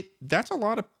mean, that's a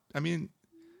lot of. I mean,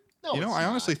 I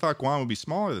honestly thought Guam would be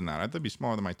smaller than that. I thought it'd be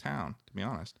smaller than my town, to be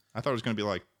honest. I thought it was going to be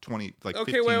like 20, like 15K.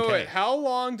 Okay, wait. How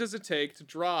long does it take to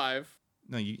drive?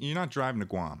 No, you're not driving to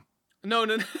Guam. No.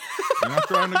 You're not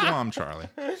driving to Guam, Charlie.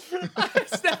 Everyone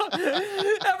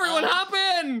hop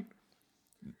in!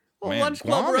 Lunch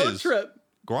club road trip.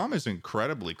 Guam is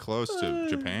incredibly close to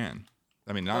Japan.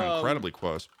 I mean, not incredibly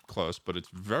close, but it's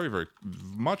very, very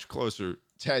much closer.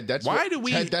 Ted, that's why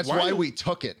we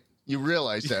took it. You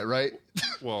realize that, right?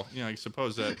 Well, I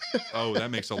suppose that. Oh,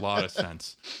 that makes a lot of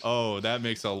sense.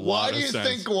 Why do you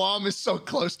think Guam is so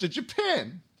close to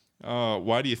Japan?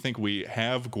 Why do you think we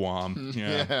have Guam?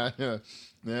 Yeah.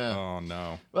 Oh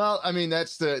no. Well, I mean,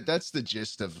 that's the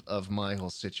gist of my whole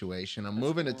situation. I'm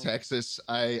moving to Texas.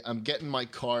 I'm getting my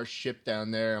car shipped down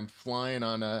there. I'm flying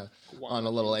on a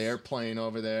little airplane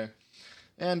over there,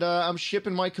 and I'm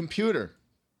shipping my computer.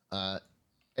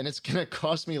 And it's going to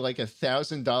cost me like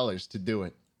 $1,000 to do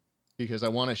it because I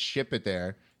want to ship it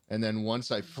there. And then once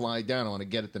I fly down, I want to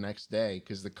get it the next day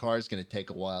because the car is going to take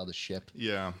a while to ship.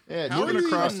 Yeah. Moving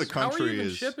across the country how are you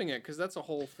even shipping it? Because that's a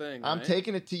whole thing. I'm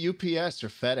taking it to UPS or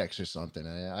FedEx or something.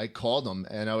 I called them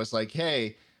and I was like,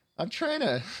 hey, I'm trying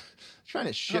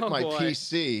to ship my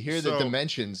PC. Here are the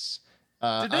dimensions.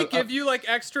 Did they give you like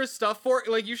extra stuff for it?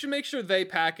 Like you should make sure they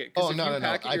pack it. Because if you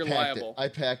pack it, you're liable. I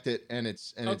packed it, and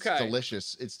it's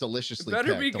delicious. It's deliciously. It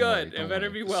better packed. be good. It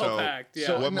better be well packed. Yeah.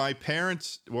 So what my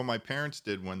parents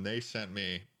did when they sent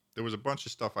me, there was a bunch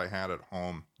of stuff I had at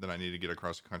home that I needed to get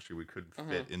across the country. We couldn't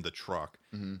fit in the truck,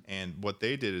 and what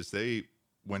they did is they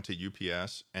went to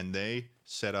UPS and they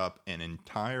set up an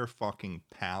entire fucking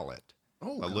pallet,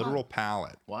 literal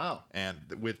pallet. Wow! And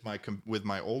with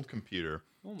my old computer.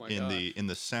 In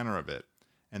the center of it,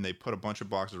 and they put a bunch of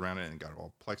boxes around it and got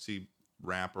all plexi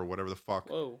wrap or whatever the fuck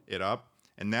it up,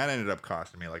 and that ended up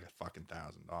costing me like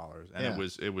 $1,000, and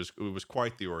it was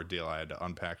quite the ordeal. I had to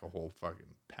unpack a whole fucking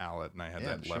pallet, and I had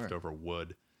that leftover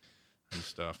wood and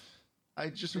stuff. I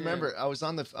just remember I was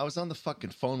on the fucking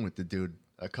phone with the dude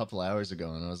a couple hours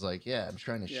ago, and I was like, I'm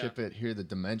trying to ship it. Here are the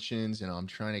dimensions. I'm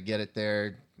trying to get it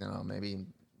there. Maybe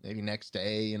next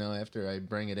day. After I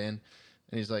bring it in.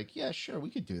 And he's like, yeah, sure, we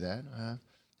could do that.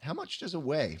 How much does it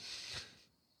weigh?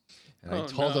 And I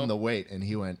told him the weight, and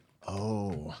he went,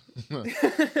 oh.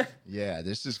 Yeah,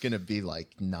 this is going to be like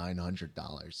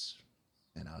 $900.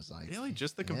 And I was like, really?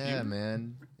 Just the computer? Yeah,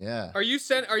 man. Yeah.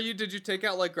 Did you take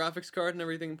out like graphics card and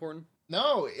everything important?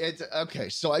 No, it's okay.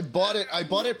 So I bought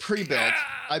it pre-built.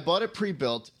 I bought it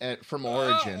pre-built from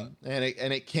Origin, and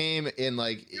it came in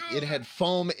like it had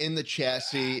foam in the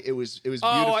chassis. It was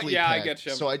beautifully packed. I get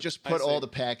you. So I just put all the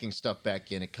packing stuff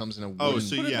back in. It comes in a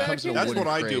wooden. That's what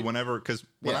I do whenever, because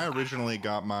when I originally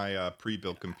got my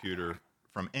pre-built computer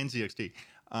from NZXT,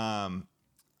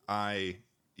 I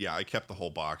kept the whole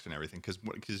box and everything because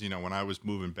when I was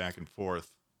moving back and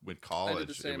forth with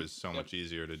college, it was so much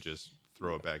easier to just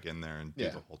throw it back in there and do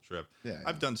the whole trip.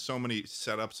 I've done so many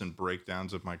setups and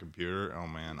breakdowns of my computer. Oh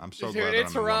man, I'm so glad that I'm in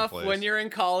one place. It's rough when you're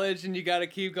in college and you got to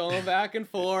keep going back and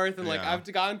forth. And like I've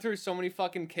gone through so many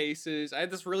fucking cases. I had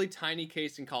this really tiny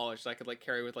case in college that I could like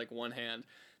carry with like one hand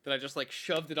that I just like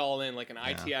shoved it all in like an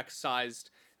ITX sized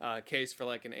case for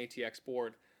like an ATX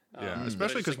board.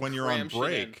 Especially because when you're on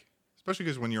break. Especially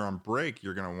because when you're on break,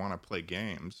 you're gonna want to play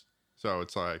games. So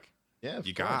it's like,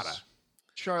 you gotta.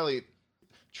 Charlie,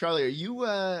 are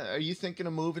you thinking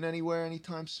of moving anywhere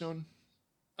anytime soon?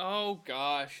 Oh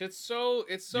gosh, it's so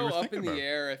up in the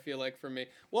air. I feel like for me.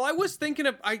 Well, I was thinking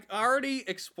I already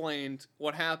explained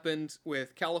what happened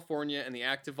with California and the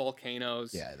active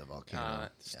volcanoes. Yeah, the volcano,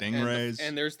 stingrays,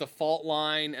 and there's the fault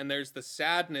line, and there's the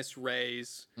sadness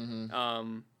rays.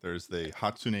 Mm-hmm. There's the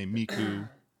Hatsune Miku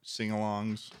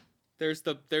sing-alongs. There's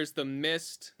the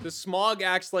mist. The smog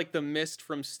acts like the mist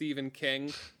from Stephen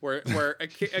King, where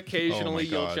occasionally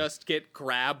you'll just get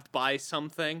grabbed by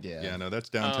something. Yeah, no, that's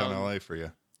downtown LA for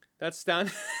you. That's down.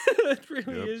 It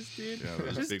really is, dude.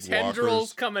 Yeah, just big tendrils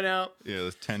walkers coming out. Yeah,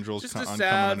 there's tendrils coming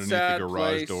underneath the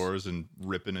garage doors and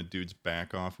ripping a dude's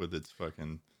back off with its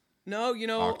fucking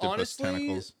octopus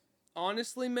tentacles.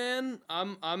 Honestly, man,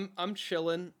 I'm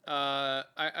chilling.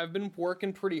 I've been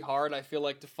working pretty hard. I feel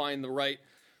like to find the right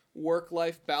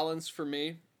work-life balance for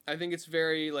me. I think it's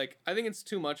I think it's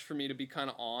too much for me to be kind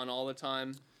of on all the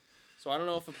time. So I don't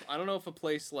know if a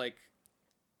place like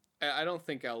I don't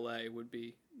think LA would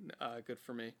be good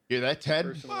for me. Hear that, Ted?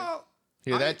 Personally. Well,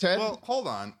 hear that, Ted? Well, hold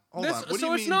on. What so do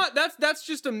you it's mean? not that's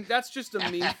just a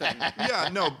me thing. Yeah,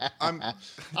 no,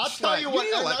 I'll tell you what.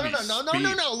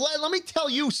 No. Let me tell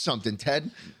you something,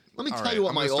 Ted. Let me tell you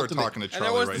what my ultimate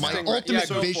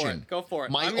vision. Go for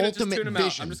it. My ultimate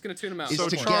vision. I'm just gonna tune him out. Is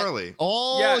to get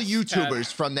all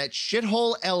YouTubers from that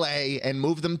shithole LA and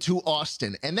move them to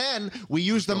Austin, and then we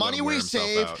use the money we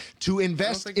save to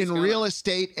invest in real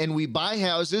estate, and we buy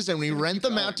houses and we rent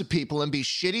them out to people and be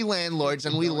shitty landlords,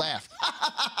 and we laugh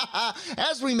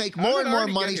as we make more and more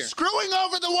money, screwing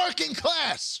over the working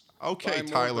class. Okay,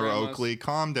 Tyler Oakley,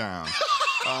 calm down.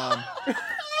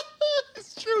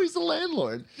 True, he's a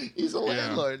landlord.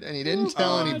 And he didn't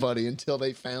tell anybody until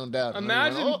they found out.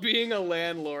 Imagine being a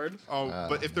landlord.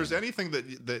 But if there's anything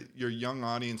that your young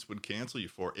audience would cancel you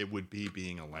for, it would be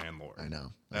being a landlord. I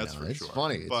know. That's for sure. It's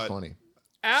funny.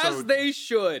 As they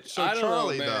should. So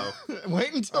Charlie, though,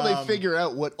 wait until they figure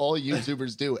out what all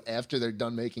YouTubers do after they're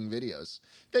done making videos.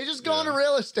 They just go into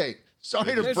real estate.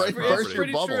 Sorry to burst your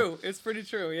bubble. It's pretty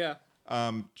true. Yeah.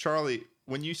 Charlie,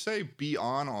 when you say be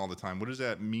on all the time, what does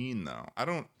that mean, though? I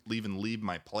don't even leave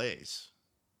my place.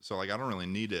 So, like, I don't really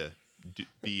need to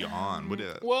be on.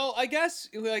 Well, I guess,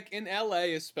 like, in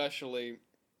LA especially,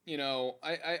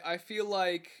 I feel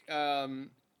like,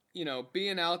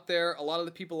 being out there, a lot of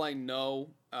the people I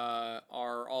know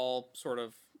are all sort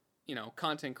of,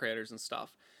 content creators and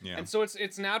stuff. Yeah. And so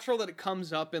it's natural that it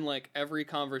comes up in, like, every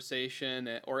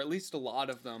conversation, or at least a lot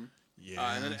of them.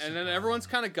 and then everyone's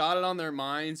kind of got it on their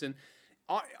minds, and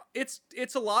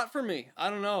it's a lot for me. I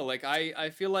don't know. Like I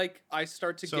feel like I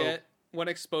start to get, when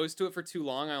exposed to it for too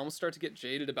long, I almost start to get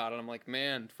jaded about it. I'm like,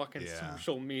 man, fucking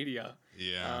social media.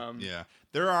 Yeah.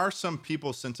 There are some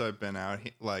people since I've been out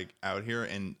here,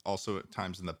 and also at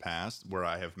times in the past where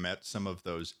I have met some of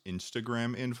those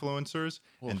Instagram influencers,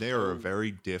 and they are a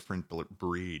very different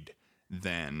breed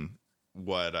than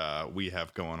what we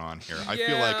have going on here. I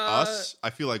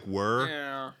feel like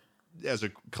we're as a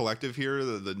collective here,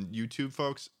 the YouTube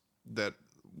folks, that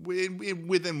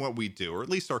within what we do, or at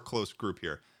least our close group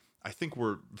here, I think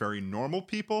we're very normal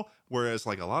people. Whereas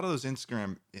like a lot of those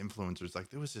Instagram influencers, like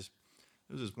there was this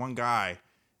one guy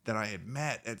that I had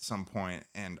met at some point,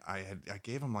 and I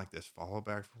gave him like this follow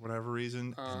back for whatever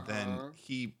reason, and then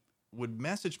he would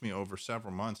message me over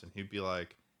several months, and he'd be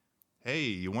like, "Hey,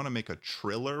 you want to make a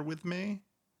Triller with me?"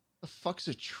 The fuck's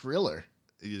a Triller?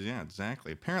 Yeah,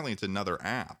 exactly. Apparently, it's another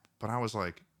app, but I was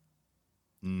like,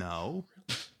 no.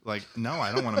 Like, no,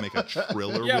 I don't want to make a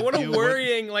Triller. Yeah, with what a you.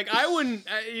 worrying. Like, I wouldn't.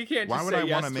 You can't. Why just would say I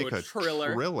yes want to make a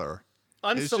Triller?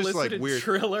 Unsolicited, it's just like weird.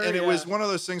 Triller, and it was one of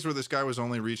those things where this guy was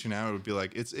only reaching out. It would be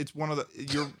like, it's one of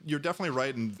the. You're definitely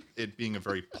right in it being a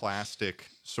very plastic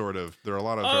sort of. There are a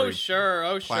lot of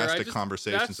plastic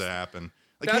conversations that happen.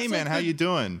 Like, hey man, how you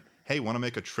doing? Hey, want to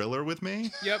make a Triller with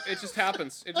me? Yep, it just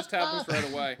happens. It just happens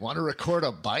right away. Want to record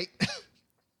a bite?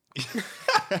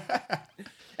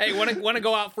 Hey, want to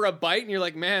go out for a bite? And you're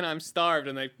like, man, I'm starved,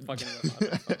 and they fucking.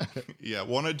 Yeah,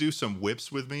 want to do some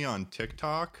whips with me on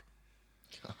TikTok?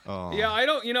 Oh. Yeah, I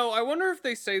don't. I wonder if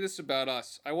they say this about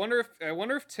us. I wonder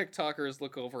if TikTokers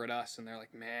look over at us and they're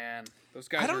like, man, those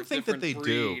guys. I don't think that they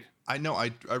do. I know.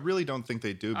 I really don't think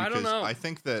they do, because I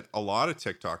think that a lot of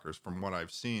TikTokers, from what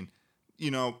I've seen,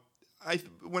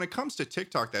 when it comes to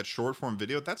TikTok, that short form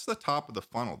video, that's the top of the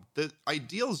funnel. The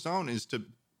ideal zone is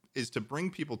to bring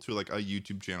people to like a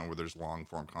YouTube channel where there's long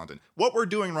form content. What we're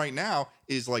doing right now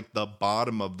is like the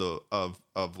bottom of the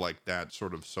of like that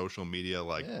sort of social media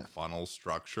funnel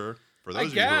structure. For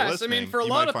those of you who are listening, I mean, for a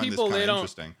lot of people, they don't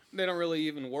really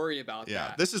even worry about that.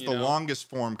 Yeah, this is the longest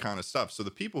form kind of stuff. So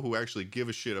the people who actually give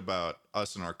a shit about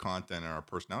us and our content and our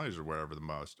personalities or whatever the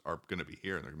most are going to be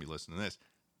here, and they're going to be listening to this.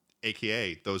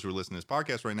 AKA those who are listening to this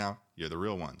podcast right now, you're the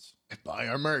real ones. Buy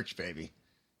our merch, baby.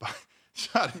 We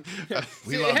love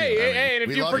you. And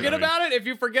if you forget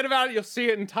about it, you'll see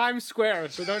it in Times Square.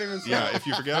 So don't even say if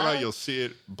you forget about it, you'll see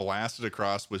it blasted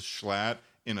across with Schlatt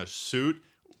in a suit,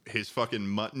 his fucking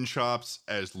mutton chops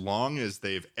as long as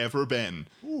they've ever been.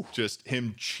 Ooh. Just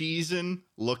him cheesing,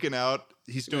 looking out.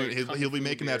 He's doing. He'll be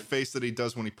making that face that he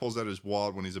does when he pulls out his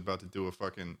wallet when he's about to do a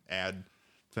fucking ad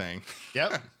thing.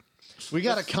 Yep. We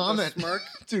got a comment,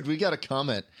 dude. We got a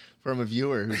comment from a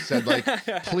viewer who said, like,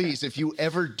 please, if you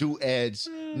ever do ads,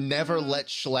 never let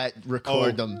Schlatt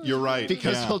record them. You're right,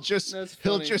 because he'll just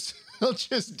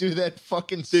do that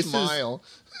fucking smile.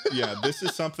 This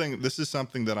is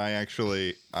something that I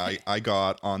actually I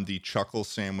got on the Chuckle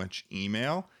Sandwich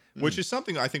email, which is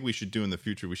something I think we should do in the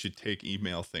future. We should take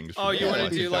email things. Oh, you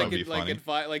want to do like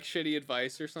shitty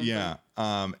advice or something? Yeah.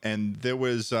 And there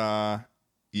was.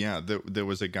 There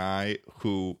was a guy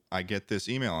who I get this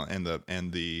email, and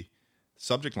the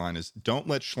subject line is, "Don't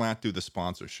let Schlatt do the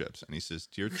sponsorships." And he says,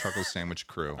 "Dear Chuckle Sandwich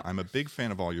crew, I'm a big fan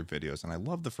of all your videos, and I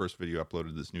love the first video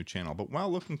uploaded to this new channel. But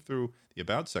while looking through the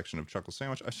About section of Chuckle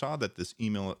Sandwich, I saw that this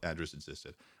email address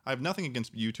existed. I have nothing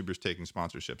against YouTubers taking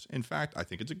sponsorships. In fact, I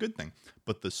think it's a good thing.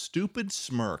 But the stupid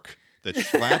smirk that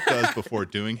Schlatt does before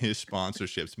doing his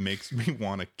sponsorships makes me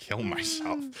want to kill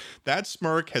myself. That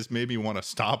smirk has made me want to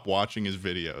stop watching his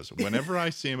videos. Whenever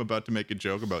I see him about to make a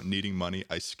joke about needing money,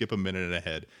 I skip a minute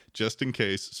ahead, just in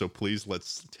case. So please let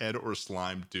Ted or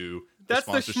Slime do the sponsorships."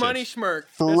 That's the shmoney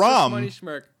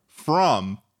smirk.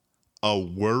 From a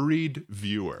worried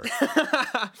viewer.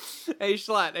 Hey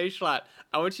Schlatt,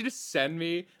 I want you to send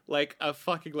me like a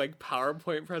fucking like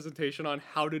PowerPoint presentation on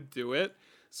how to do it,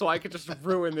 so I could just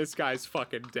ruin this guy's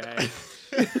fucking day.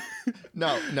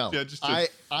 No. Yeah,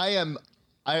 I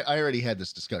already had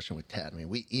this discussion with Tad. I mean,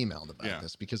 we emailed about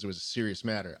this because it was a serious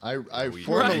matter. I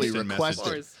formally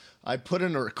requested. I put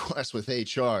in a request with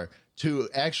HR to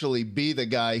actually be the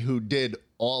guy who did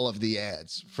all of the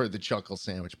ads for the Chuckle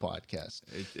Sandwich podcast.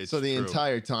 So the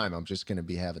entire time, I'm just going to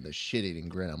be having the shit-eating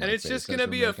grin on my face. And it's just going to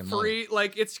be a free,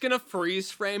 like, it's going to freeze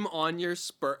frame on your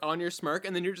smirk,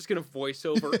 and then you're just going to voice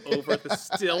over the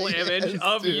still image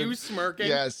of you smirking.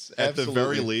 Yes, absolutely. At the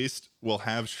very least, we'll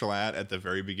have Schlatt at the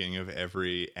very beginning of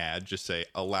every ad just say,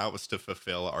 "Allow us to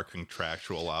fulfill our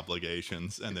contractual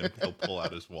obligations," and then he'll pull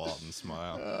out his wallet and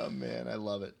smile. Oh, man, I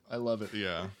love it.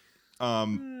 Yeah.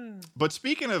 But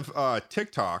speaking of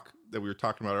TikTok, that we were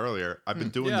talking about earlier, I've been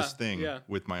doing this thing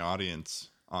with my audience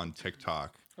on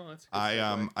TikTok. Oh, that's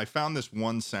good. I found this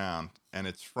one sound, and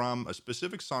it's from a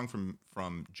specific song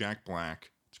from Jack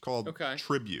Black. It's called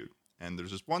Tribute, and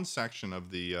there's this one section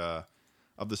of the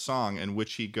song in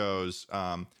which he goes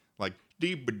like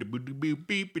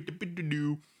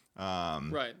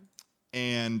right.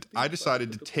 And I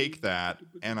decided to take that,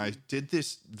 and I did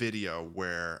this video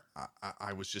where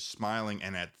I was just smiling,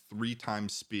 and at 3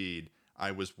 times speed,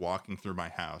 I was walking through my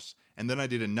house. And then I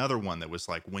did another one that was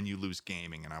like when you lose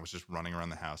gaming, and I was just running around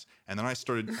the house. And then I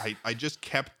just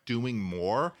kept doing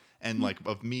more, and like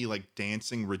of me like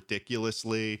dancing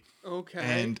ridiculously. Okay.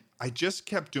 And I just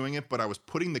kept doing it, but I was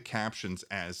putting the captions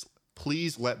as,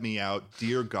 "Please let me out.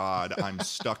 Dear God, I'm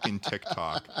stuck in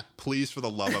TikTok. Please, for the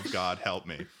love of God, help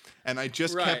me." And I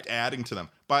just kept adding to them.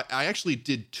 But I actually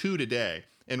did 2 today,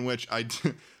 in which I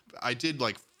did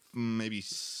like maybe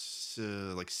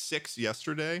like 6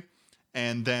 yesterday.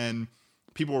 And then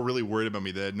people were really worried about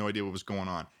me. They had no idea what was going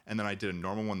on. And then I did a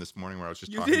normal one this morning where I was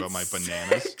just talking about my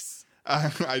bananas.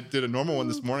 I did a normal one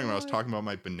this morning where I was talking about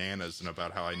my bananas and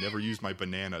about how I never use my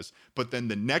bananas. But then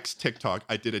the next TikTok,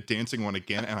 I did a dancing one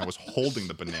again, and I was holding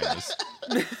the bananas.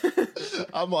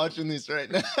 I'm watching these right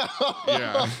now.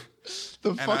 Yeah.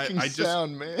 The fucking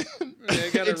sound, man.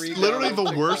 It's literally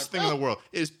the worst thing in the world.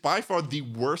 It is by far the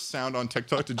worst sound on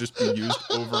TikTok to just be used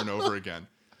over and over again.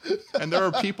 And there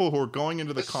are people who are going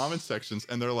into the comment sections,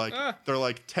 and they're like,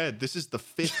 Ted, this is the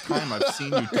 5th time I've seen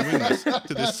you doing this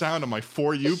to this sound on my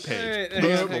For You page.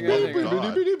 Please, for the love of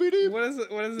God. What is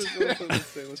it? What is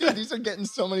it? Dude, these are getting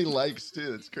so many likes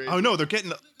too. It's crazy. Oh no, they're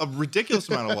getting a ridiculous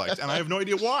amount of likes, and I have no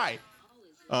idea why.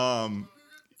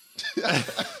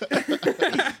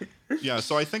 Yeah,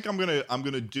 so I think I'm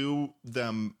gonna do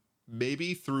them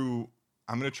maybe through.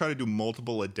 I'm gonna try to do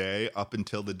multiple a day up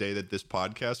until the day that this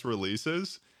podcast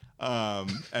releases,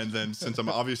 and then since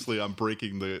I'm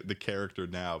breaking the character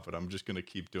now, but I'm just gonna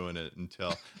keep doing it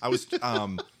until I was. Are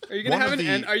you gonna have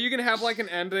Are you gonna have like an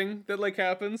ending that like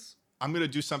happens? I'm gonna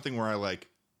do something where I like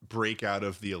break out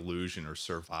of the illusion or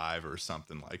survive or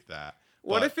something like that.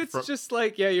 What if it's just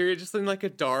like, you're just in like a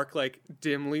dark, like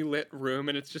dimly lit room,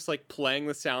 and it's just like playing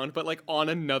the sound, but like on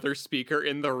another speaker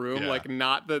in the room, like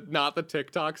not the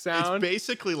TikTok sound. It's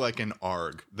basically like an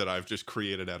ARG that I've just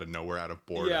created out of nowhere, out of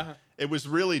boredom. Yeah. It was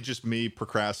really just me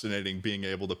procrastinating being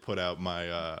able to put out my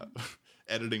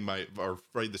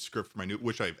write the script for my new,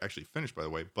 which I actually finished, by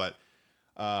the way. But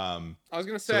I was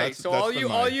gonna say, so all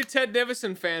you Ted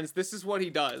Nivison fans, this is what he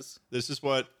does. This is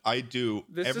what I do.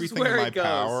 Everything in my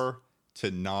power to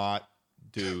not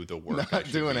do the work. Not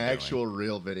do an actual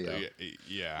real video.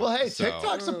 Yeah. Well, hey,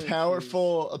 TikTok's a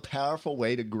powerful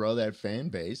way to grow that fan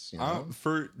base. You know?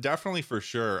 Definitely for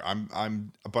sure.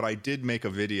 But I did make a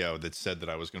video that said that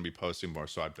I was going to be posting more,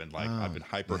 so I've been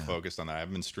hyper focused on that. I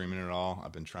haven't been streaming it all.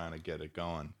 I've been trying to get it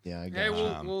going. Yeah. Hey,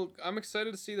 well, I'm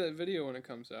excited to see that video when it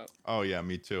comes out. Oh yeah,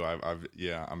 me too.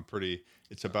 I'm pretty.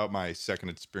 It's about my second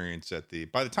experience at the.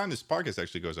 By the time this podcast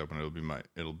actually goes up, and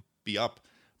it'll be up.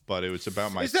 But it was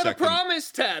about my. Is that a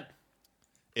promise, Ted?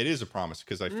 It is a promise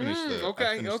because I finished the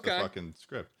fucking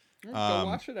script. Go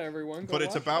watch it, everyone. But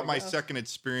it's about my second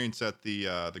experience at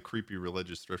the creepy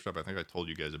religious thrift shop. I think I told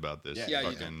you guys about this. Yeah,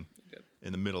 you did.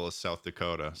 In the middle of South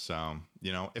Dakota. So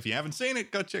if you haven't seen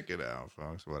it, go check it out,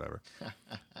 folks. Whatever.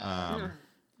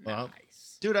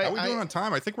 Nice, dude. How are we doing on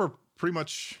time? I think we're pretty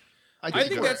much. I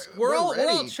think we're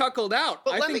all chuckled out.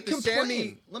 But let me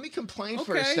complain. Let me complain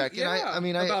for a second.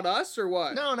 Yeah. About us or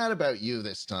what? No, not about you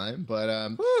this time. But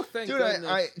thank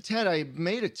goodness. Ted, I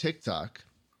made a TikTok,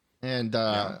 and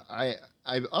I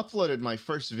uploaded my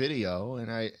first video, and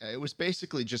it was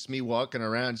basically just me walking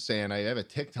around saying I have a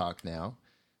TikTok now,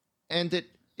 and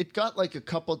it got like a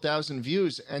couple thousand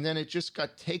views, and then it just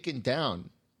got taken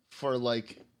down for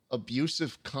like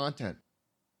abusive content.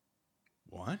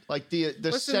 What? Like the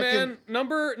Listen, second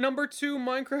man, number 2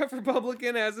 Minecraft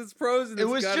Republican has its pros and it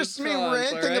was just me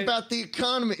ranting about the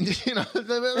economy. I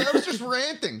was just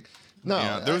ranting.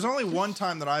 No, there was only one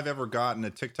time that I've ever gotten a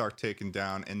TikTok taken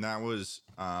down, and that was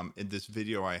in this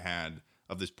video I had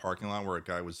of this parking lot where a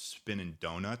guy was spinning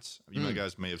donuts. You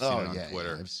guys may have seen it on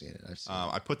Twitter. Yeah, I've seen it.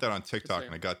 I put that on TikTok,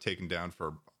 and it got taken down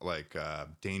for like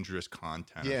dangerous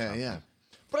content. Yeah.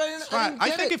 But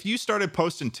I think if you started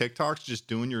posting TikToks, just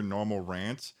doing your normal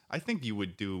rants, I think you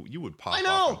would pop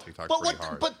off on TikTok pretty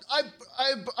hard. But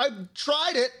I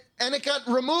tried it, and it got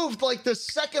removed like the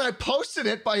second I posted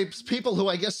it by people who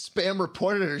I guess spam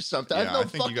reported it or something. Yeah, I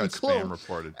have no fucking clue. Spam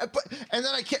reported.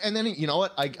 And then you know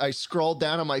what? I scrolled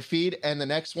down on my feed, and the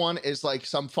next one is like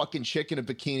some fucking chick in a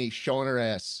bikini showing her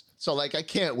ass. So like I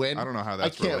can't win. I don't know how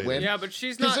that's I can't related. win. Yeah, but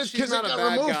she's not a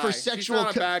bad guy. For sexual she's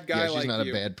not a bad guy. She's like not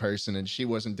you. a bad person, and she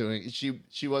wasn't doing.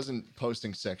 She wasn't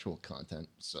posting sexual content.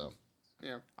 So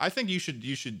yeah, I think you should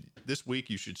this week.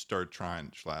 You should start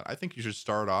trying, Schlatt. I think you should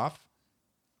start off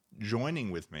joining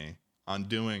with me on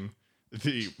doing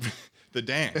the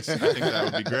dance. I think that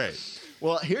would be great.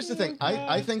 Well, here's the thing.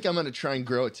 I think I'm going to try and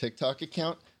grow a TikTok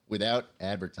account without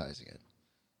advertising it.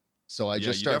 So I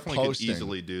just start posting. Could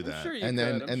easily do that. Sure and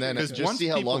then just see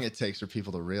how long it takes for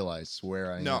people to realize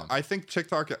where I am. No, I think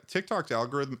TikTok's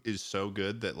algorithm is so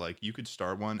good that like you could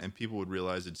start one and people would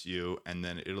realize it's you, and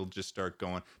then it'll just start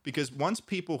going. Because once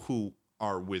people who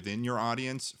are within your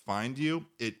audience find you,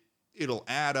 it'll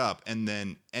add up, and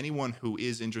then anyone who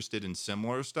is interested in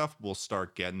similar stuff will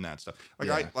start getting that stuff.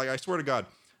 I swear to God,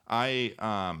 I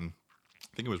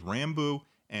think it was Rambo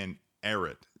and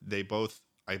Erit.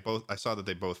 I saw that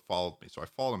they both followed me, so I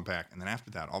followed them back, and then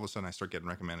after that, all of a sudden, I start getting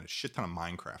recommended a shit ton of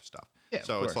Minecraft stuff. Yeah,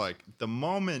 so it's like the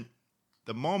moment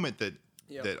that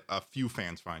a few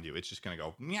fans find you, it's just gonna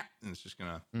go yeah, and it's just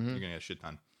gonna you're gonna get a shit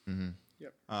ton. Mm-hmm.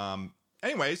 Yep.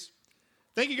 Anyways,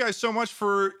 thank you guys so much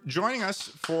for joining us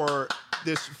for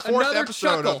this fourth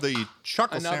episode of the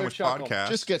Chuckle Sandwich Podcast.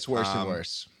 Just gets worse and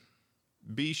worse.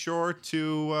 Be sure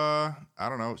to, I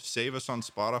don't know, save us on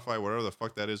Spotify, whatever the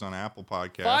fuck that is on Apple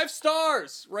Podcasts. 5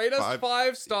 stars. Rate us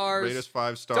 5 stars. Rate us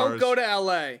 5 stars. Don't go to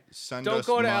LA. Don't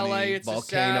go to LA. It's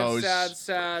volcanoes. A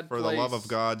sad For place. the love of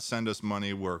God, send us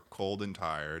money. We're cold and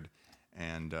tired.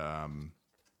 And,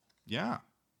 yeah.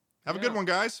 Have a good one,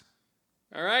 guys.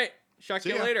 All right. Check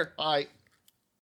you later. Bye.